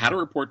screwed up. He had to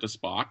report to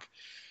Spock,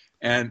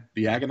 and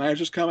the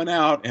agonizer's coming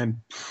out, and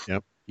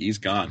he's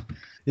gone.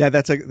 Yeah,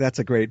 that's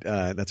a great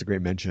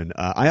mention.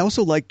 I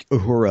also like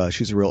Uhura.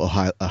 She's a real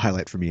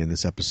highlight for me in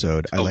this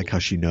episode. I like how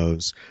she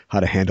knows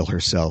how to handle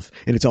herself,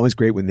 and it's always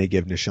great when they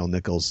give Nichelle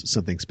Nichols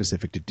something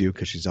specific to do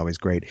because she's always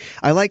great.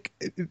 I like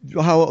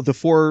how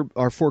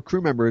our four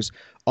crew members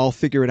all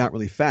figure it out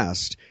really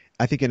fast.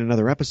 I think in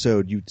another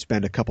episode, you'd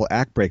spend a couple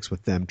act breaks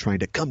with them trying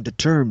to come to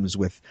terms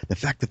with the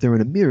fact that they're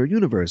in a mirror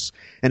universe.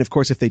 And of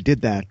course, if they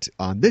did that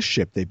on this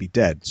ship, they'd be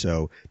dead.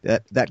 So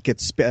that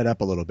gets sped up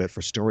a little bit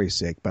for story's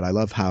sake. But I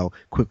love how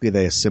quickly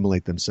they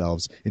assimilate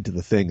themselves into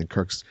the thing. And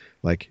Kirk's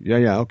like,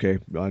 yeah, okay,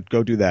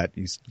 go do that.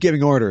 He's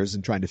giving orders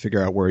and trying to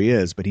figure out where he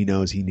is, but he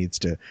knows he needs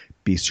to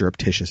be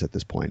surreptitious at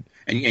this point.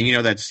 And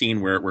that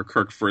scene where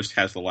Kirk first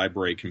has the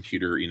library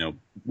computer,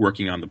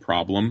 working on the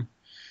problem.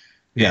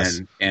 Yes.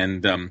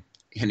 And the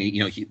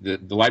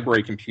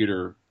library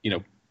computer,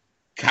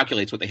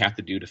 calculates what they have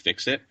to do to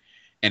fix it,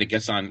 and it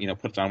gets on,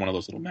 puts on one of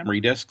those little memory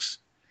disks,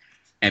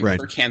 and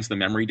Kirk hands the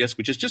memory disk,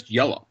 which is just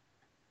yellow,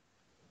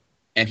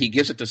 and he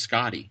gives it to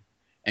Scotty,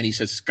 and he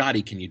says,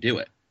 "Scotty, can you do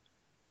it?"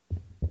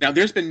 Now,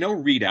 there's been no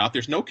readout,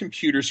 there's no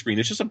computer screen,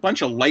 there's just a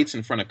bunch of lights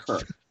in front of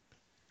Kirk,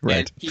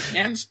 Right. And he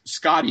hands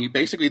Scotty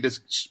basically this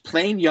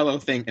plain yellow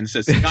thing and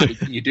says, Scotty,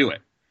 can you do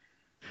it?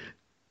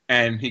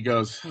 And he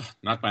goes,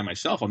 not by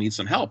myself. I'll need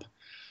some help.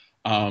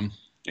 And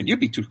you'd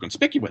be too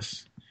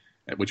conspicuous.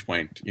 At which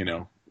point, he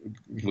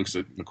looks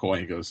at McCoy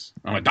and he goes,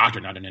 I'm a doctor,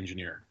 not an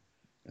engineer.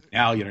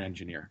 Now you're an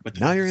engineer. But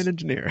now you're an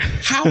engineer.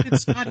 How did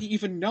Scotty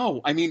even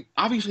know? I mean,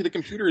 obviously the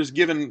computer is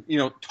given,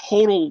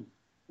 total,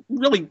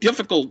 really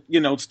difficult,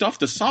 stuff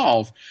to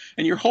solve.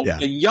 And you're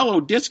holding a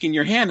yellow disc in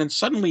your hand and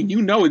suddenly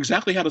you know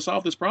exactly how to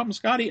solve this problem,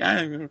 Scotty?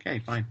 Okay,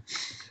 fine.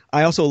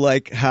 I also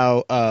like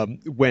how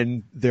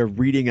when they're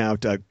reading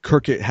out,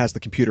 Kirk has the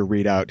computer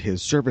read out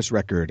his service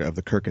record of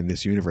the Kirk in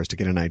this universe to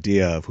get an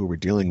idea of who we're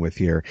dealing with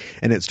here.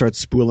 And it starts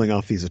spooling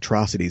off these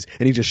atrocities.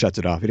 And he just shuts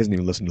it off. He doesn't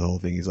even listen to the whole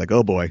thing. He's like,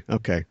 oh, boy.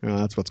 Okay.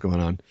 That's what's going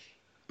on.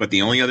 But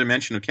the only other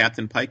mention of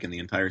Captain Pike in the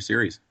entire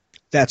series.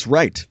 That's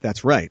right.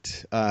 That's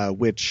right.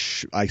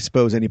 Which I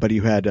suppose anybody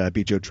who had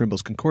B. Joe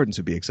Trimble's Concordance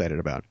would be excited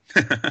about.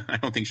 I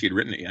don't think she had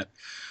written it yet.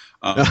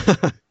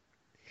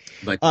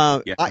 But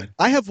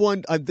I have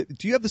one.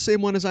 Do you have the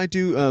same one as I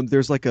do?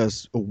 There's like a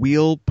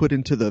wheel put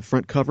into the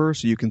front cover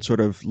so you can sort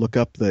of look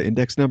up the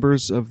index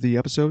numbers of the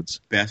episodes.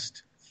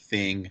 Best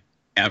thing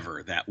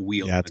ever, that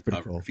wheel. Yeah, in it's the pretty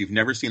cover. cool. If you've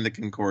never seen the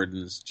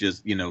Concordance,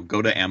 just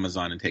go to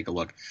Amazon and take a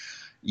look.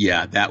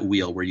 Yeah, that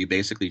wheel where you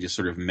basically just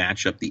sort of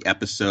match up the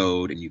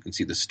episode and you can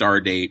see the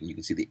star date and you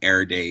can see the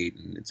air date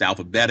and it's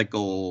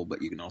alphabetical,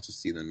 but you can also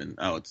see them in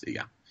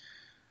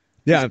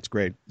Yeah, it's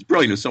great. It's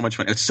brilliant. It was so much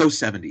fun. It's so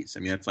 70s.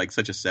 I mean, it's like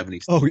such a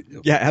 70s Oh, thing to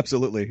do. yeah,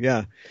 absolutely.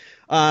 Yeah.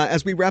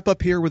 As we wrap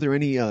up here, were there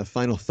any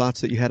final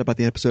thoughts that you had about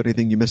the episode?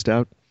 Anything you missed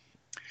out?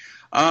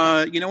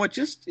 You know what?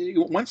 Just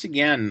once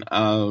again,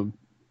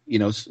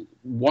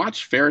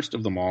 watch Fairest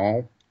of Them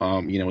All.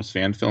 As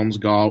fan films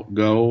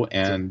go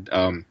and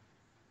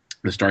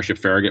the Starship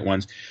Farragut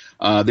ones.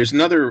 There's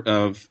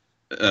another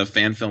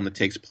fan film that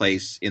takes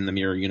place in the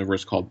Mirror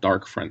Universe called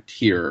Dark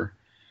Frontier.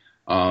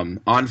 On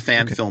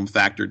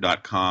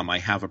fanfilmfactor.com, I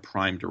have a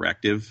Prime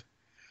directive.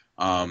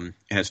 It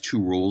has 2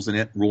 rules in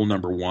it. Rule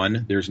number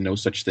 1, there's no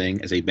such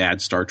thing as a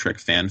bad Star Trek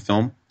fan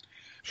film.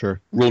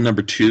 Sure. Rule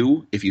number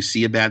 2, if you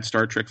see a bad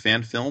Star Trek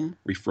fan film,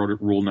 refer to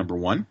rule number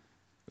 1.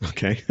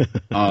 Okay.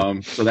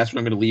 So that's what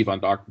I'm going to leave on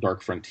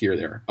Dark Frontier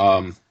there.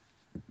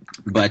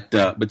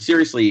 But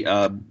seriously,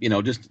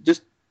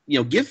 just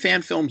give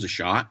fan films a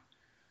shot.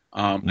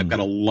 I've got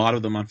a lot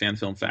of them on Fan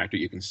Film Factor.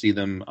 You can see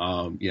them,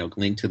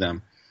 link to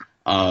them.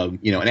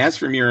 And as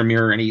for Mirror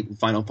Mirror, any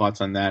final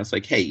thoughts on that? It's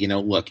like, hey,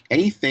 look,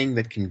 anything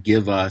that can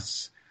give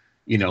us,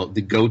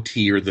 the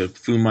goatee or the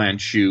Fu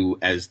Manchu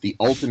as the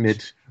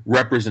ultimate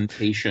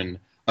representation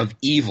of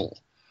evil.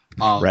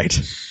 Right.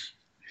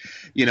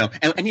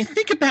 And you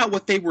think about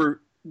what they were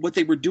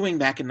doing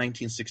back in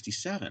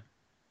 1967.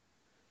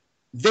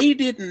 They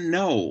didn't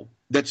know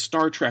that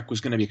Star Trek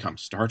was going to become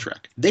Star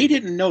Trek. They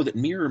didn't know that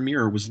Mirror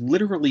Mirror was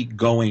literally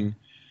going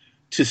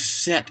to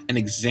set an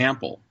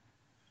example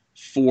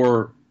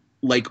for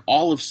like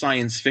all of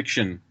science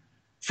fiction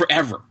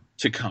forever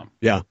to come.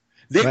 Yeah.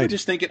 They were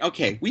just thinking,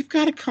 okay, we've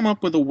got to come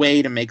up with a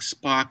way to make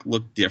Spock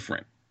look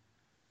different.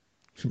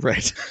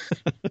 Right.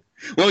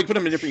 Well, we put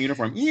him in a different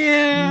uniform.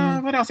 Yeah.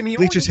 What else? I mean,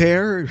 bleach his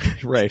hair.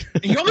 Right.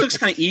 He almost looks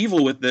kind of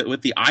evil with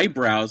the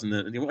eyebrows and how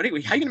are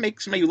you going to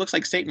make somebody who looks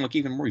like Satan look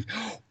even more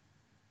evil?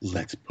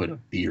 Let's put a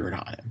beard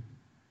on him.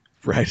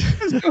 Right.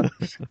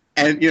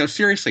 And,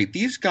 seriously,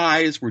 these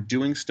guys were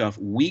doing stuff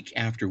week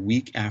after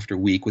week after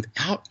week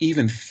without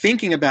even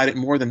thinking about it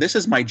more than this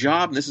is my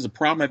job and this is a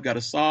problem I've got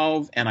to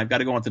solve and I've got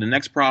to go on to the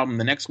next problem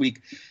the next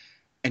week.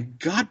 And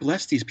God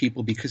bless these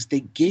people because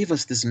they gave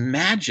us this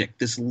magic,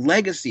 this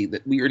legacy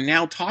that we are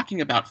now talking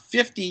about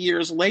 50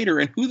 years later.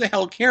 And who the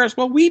hell cares?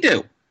 Well, we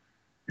do.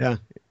 Yeah.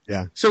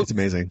 Yeah. So it's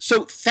amazing.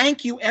 So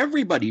thank you,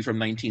 everybody, from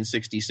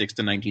 1966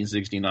 to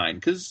 1969,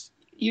 because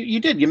you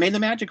did. You made the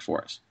magic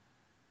for us.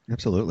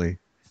 Absolutely.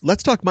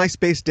 Let's talk My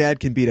Space Dad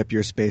Can Beat Up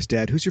Your Space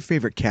Dad. Who's your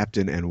favorite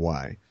captain and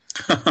why?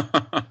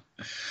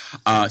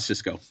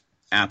 Cisco.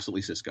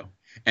 Absolutely Cisco.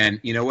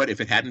 And you know what?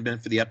 If it hadn't been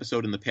for the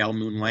episode in the Pale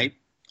Moonlight,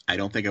 I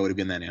don't think I would have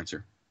given that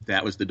answer.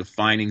 That was the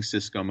defining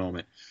Cisco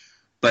moment.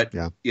 But,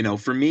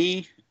 for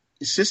me,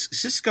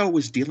 Cisco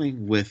was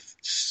dealing with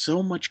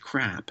so much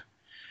crap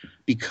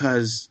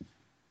because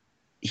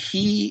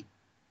he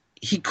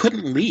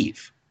couldn't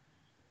leave.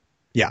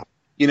 Yeah.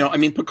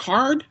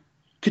 Picard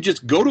could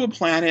just go to a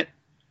planet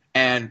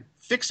and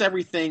fix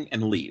everything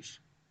and leave.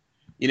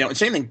 And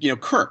same thing,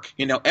 Kirk,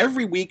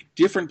 every week,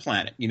 different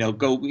planet,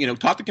 go,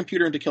 talk the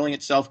computer into killing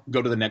itself,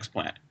 go to the next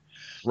planet.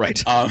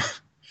 Right.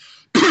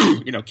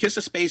 Kiss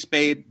a space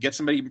babe, get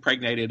somebody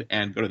impregnated,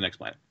 and go to the next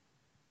planet.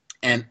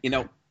 And,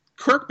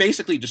 Kirk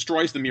basically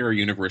destroys the Mirror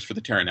Universe for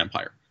the Terran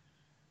Empire.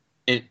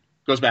 It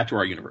goes back to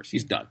our universe.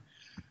 He's done.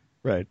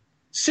 Right.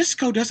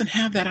 Cisco doesn't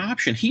have that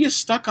option. He is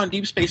stuck on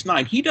Deep Space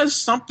Nine. He does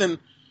something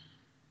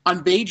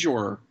on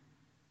Bajor,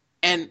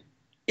 and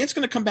it's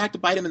going to come back to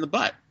bite him in the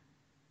butt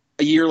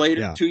a year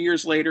later, 2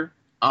 years later.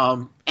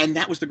 And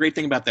that was the great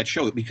thing about that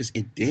show, because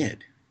it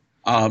did.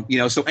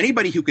 So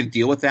anybody who can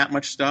deal with that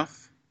much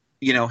stuff,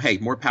 hey,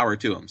 more power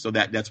to him. So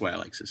that's why I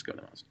like Cisco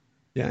the most.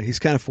 Yeah, he's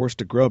kind of forced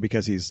to grow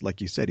because he's,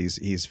 like you said,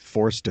 he's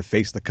forced to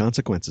face the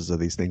consequences of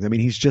these things. I mean,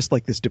 he's just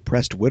like this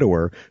depressed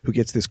widower who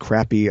gets this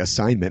crappy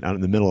assignment out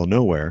in the middle of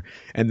nowhere,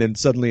 and then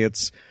suddenly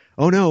it's,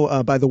 oh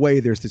no, by the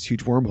way, there's this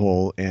huge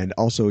wormhole, and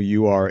also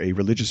you are a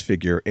religious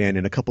figure, and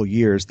in a couple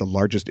years, the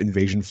largest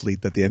invasion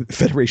fleet that the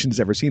Federation's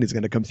ever seen is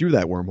going to come through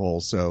that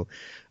wormhole. So,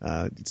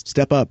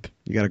 step up,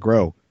 you got to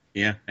grow.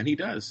 Yeah, and he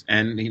does,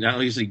 and he not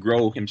only does he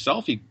grow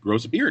himself, he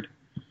grows a beard.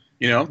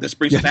 This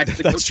brings us back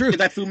to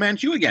that Fu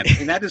Manchu again.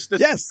 And that is the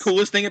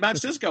coolest thing about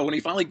Cisco, when he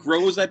finally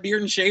grows that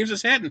beard and shaves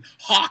his head, and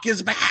Hawk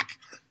is back.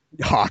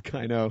 Hawk,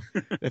 I know.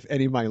 If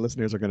any of my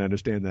listeners are going to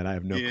understand that, I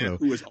have no clue.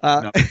 Who is old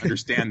enough to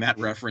understand that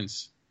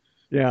reference?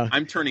 Yeah.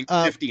 I'm turning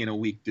 50 in a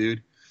week,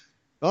 dude.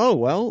 Oh,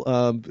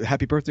 well,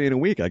 happy birthday in a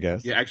week, I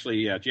guess. Yeah,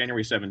 actually,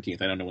 January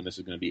 17th. I don't know when this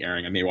is going to be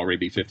airing. I may already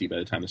be 50 by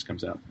the time this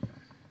comes out.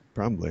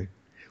 Probably.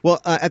 Well,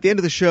 at the end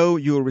of the show,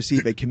 you will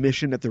receive a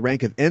commission at the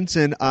rank of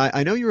ensign.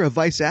 I know you're a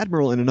vice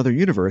admiral in another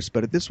universe,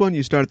 but at this one,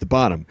 you start at the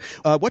bottom.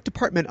 What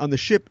department on the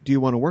ship do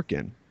you want to work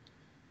in?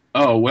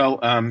 Oh, well,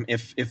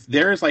 if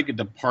there's like a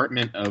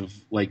department of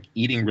like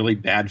eating really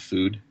bad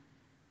food,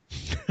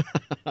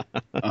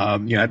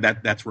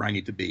 that's where I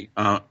need to be.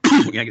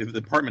 The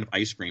department of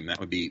ice cream,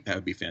 that would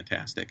be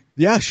fantastic.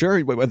 Yeah,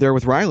 sure. There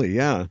with Riley,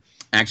 yeah.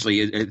 Actually,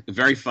 it's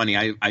very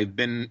funny. I've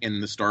been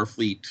in the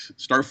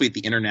Starfleet,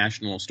 the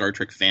International Star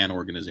Trek Fan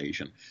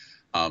Organization,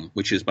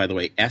 which is, by the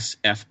way,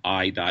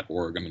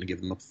 sfi.org. I'm going to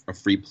give them a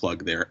free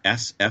plug there.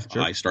 SFI,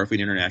 sure.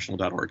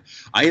 StarfleetInternational.org.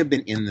 I have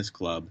been in this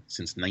club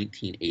since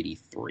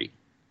 1983.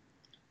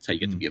 That's how you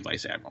get to be a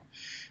vice admiral.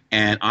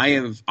 And I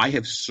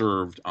have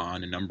served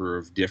on a number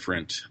of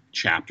different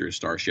chapter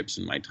starships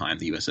in my time: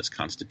 the USS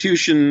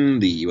Constitution,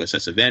 the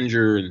USS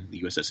Avenger, and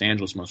the USS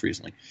Angeles most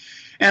recently.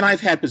 And I've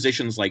had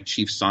positions like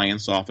chief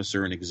science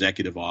officer and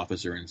executive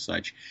officer and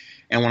such.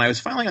 And when I was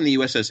finally on the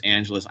USS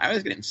Angeles, I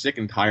was getting sick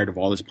and tired of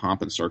all this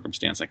pomp and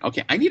circumstance. Like,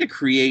 okay, I need to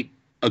create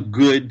a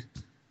good,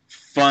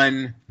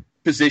 fun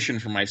position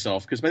for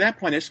myself, because by that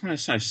point, I just want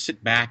to kind of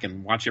sit back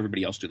and watch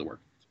everybody else do the work.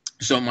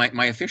 So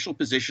my official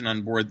position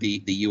on board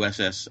the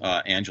USS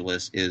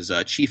Angeles is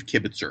chief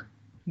kibitzer.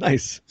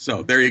 Nice.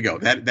 So there you go.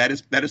 That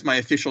is my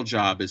official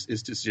job, is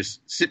to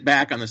just sit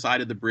back on the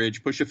side of the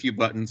bridge, push a few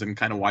buttons, and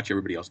kind of watch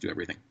everybody else do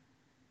everything.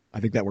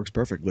 I think that works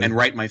perfectly. And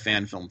write my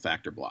Fan Film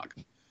Factor blog.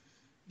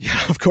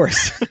 Yeah, of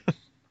course.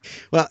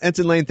 Well,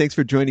 Ensign Lane, thanks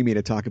for joining me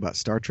to talk about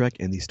Star Trek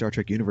and the Star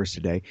Trek universe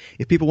today.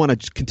 If people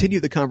want to continue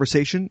the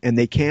conversation, and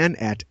they can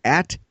at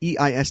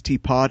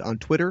EISTpod on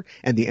Twitter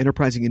and the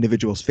Enterprising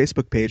Individuals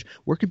Facebook page,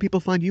 where can people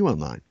find you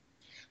online?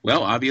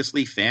 Well,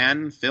 obviously,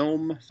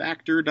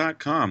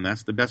 fanfilmfactor.com.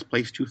 That's the best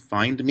place to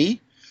find me.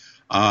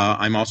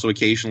 I'm also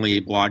occasionally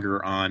a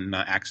blogger on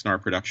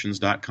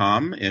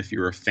axonarproductions.com. If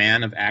you're a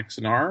fan of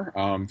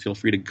Axonar, feel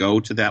free to go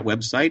to that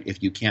website.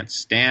 If you can't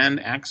stand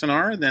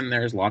Axonar, then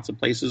there's lots of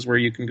places where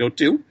you can go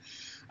to.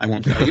 I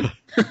won't tell you.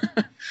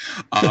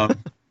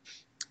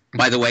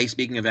 By the way,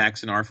 speaking of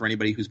Axonar, for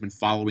anybody who's been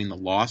following the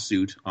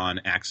lawsuit on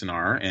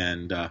Axonar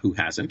and who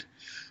hasn't,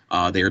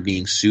 they are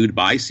being sued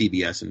by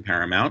CBS and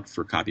Paramount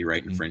for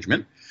copyright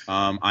infringement.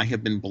 I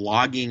have been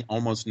blogging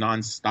almost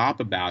nonstop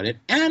about it,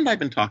 and I've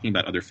been talking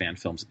about other fan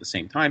films at the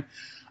same time.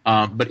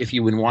 But if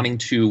you've been wanting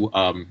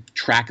to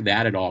track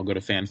that at all, go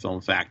to Fan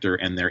Film Factor,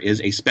 and there is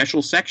a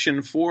special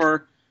section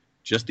for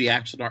just the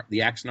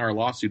Axonar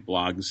lawsuit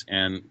blogs.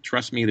 And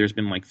trust me, there's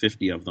been like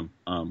 50 of them.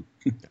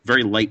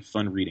 Very light,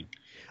 fun reading.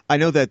 I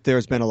know that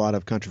there's been a lot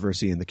of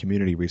controversy in the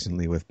community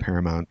recently with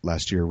Paramount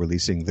last year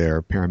releasing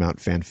their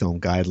Paramount Fan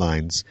Film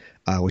Guidelines,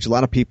 which a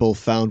lot of people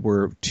found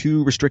were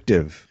too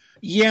restrictive.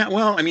 Yeah,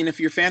 well, I mean, if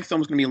your fan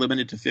film is going to be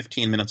limited to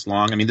 15 minutes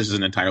long, I mean, this is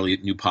an entirely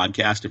new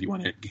podcast if you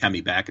want to have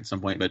me back at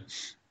some point, but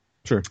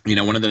sure.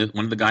 One of the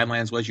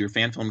guidelines was your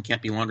fan film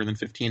can't be longer than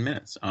 15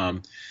 minutes,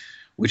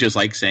 which is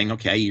like saying,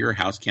 okay, your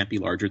house can't be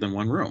larger than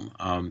one room.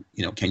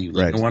 Can you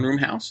live in a one-room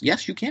house?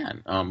 Yes, you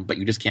can, but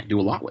you just can't do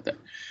a lot with it.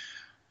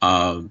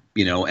 And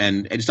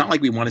it's not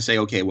like we want to say,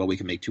 okay, well, we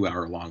can make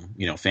 2-hour long,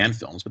 fan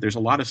films, but there's a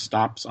lot of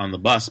stops on the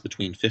bus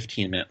between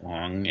 15-minute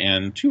long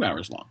and 2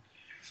 hours long.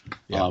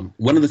 Yeah.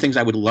 One of the things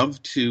I would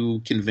love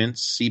to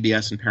convince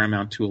CBS and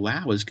Paramount to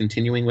allow is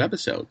continuing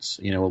webisodes.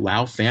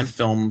 Allow fan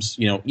films.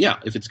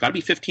 If it's got to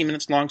be 15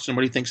 minutes long,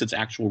 somebody thinks it's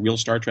actual real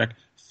Star Trek,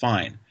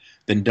 fine.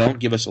 Then don't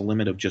give us a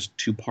limit of just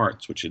 2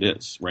 parts, which it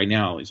is. Right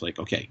now, it's like,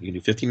 okay, you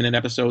can do 15-minute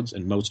episodes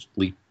and most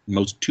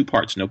 2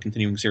 parts, no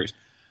continuing series.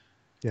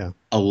 Yeah.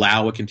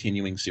 Allow a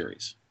continuing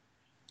series.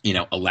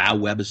 Allow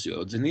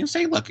webisodes. And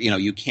say, look,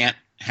 you can't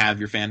have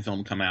your fan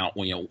film come out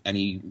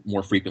any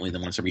more frequently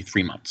than once every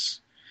 3 months.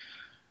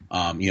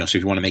 So if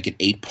you want to make an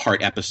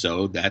 8-part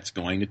episode, that's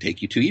going to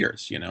take you 2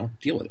 years,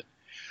 deal with it.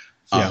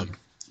 Yeah.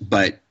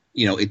 But,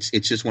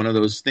 it's just one of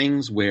those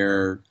things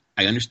where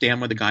I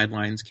understand why the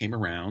guidelines came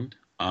around.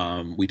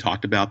 We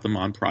talked about them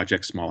on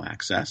Project Small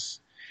Access,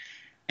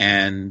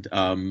 and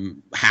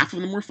half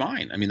of them were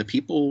fine. I mean, the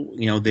people,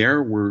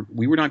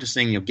 we were not just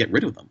saying, get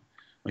rid of them.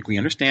 Like, we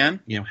understand,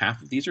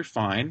 half of these are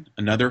fine.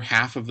 Another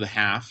half of the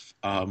half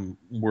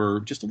were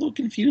just a little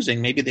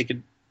confusing. Maybe they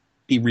could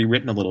be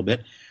rewritten a little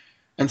bit.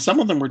 And some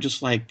of them were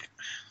just like,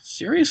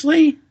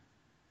 seriously?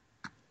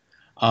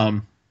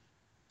 But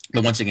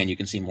once again, you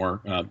can see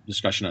more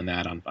discussion on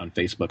that on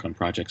Facebook on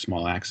Project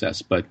Small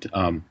Access. But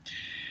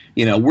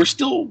we're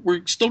still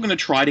going to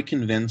try to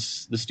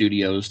convince the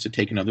studios to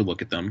take another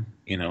look at them.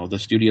 The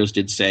studios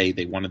did say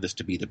they wanted this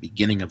to be the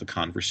beginning of a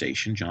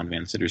conversation. John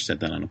Van Sitter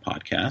said that on a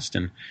podcast,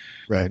 and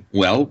right.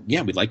 Well,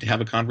 yeah, we'd like to have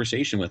a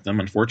conversation with them.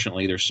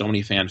 Unfortunately, there's so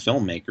many fan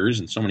filmmakers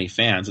and so many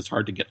fans; it's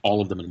hard to get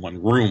all of them in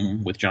one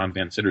room with John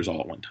Van Sitters all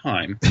at one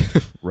time.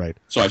 Right.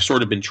 So I've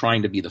sort of been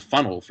trying to be the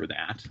funnel for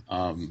that.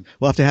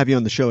 We'll have to have you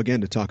on the show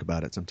again to talk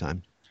about it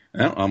sometime.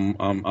 Well,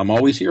 I'm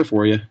always here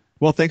for you.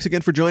 Well, thanks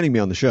again for joining me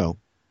on the show.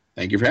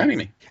 Thank you for having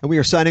me. And we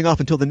are signing off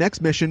until the next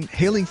mission.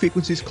 Hailing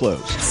frequencies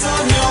closed.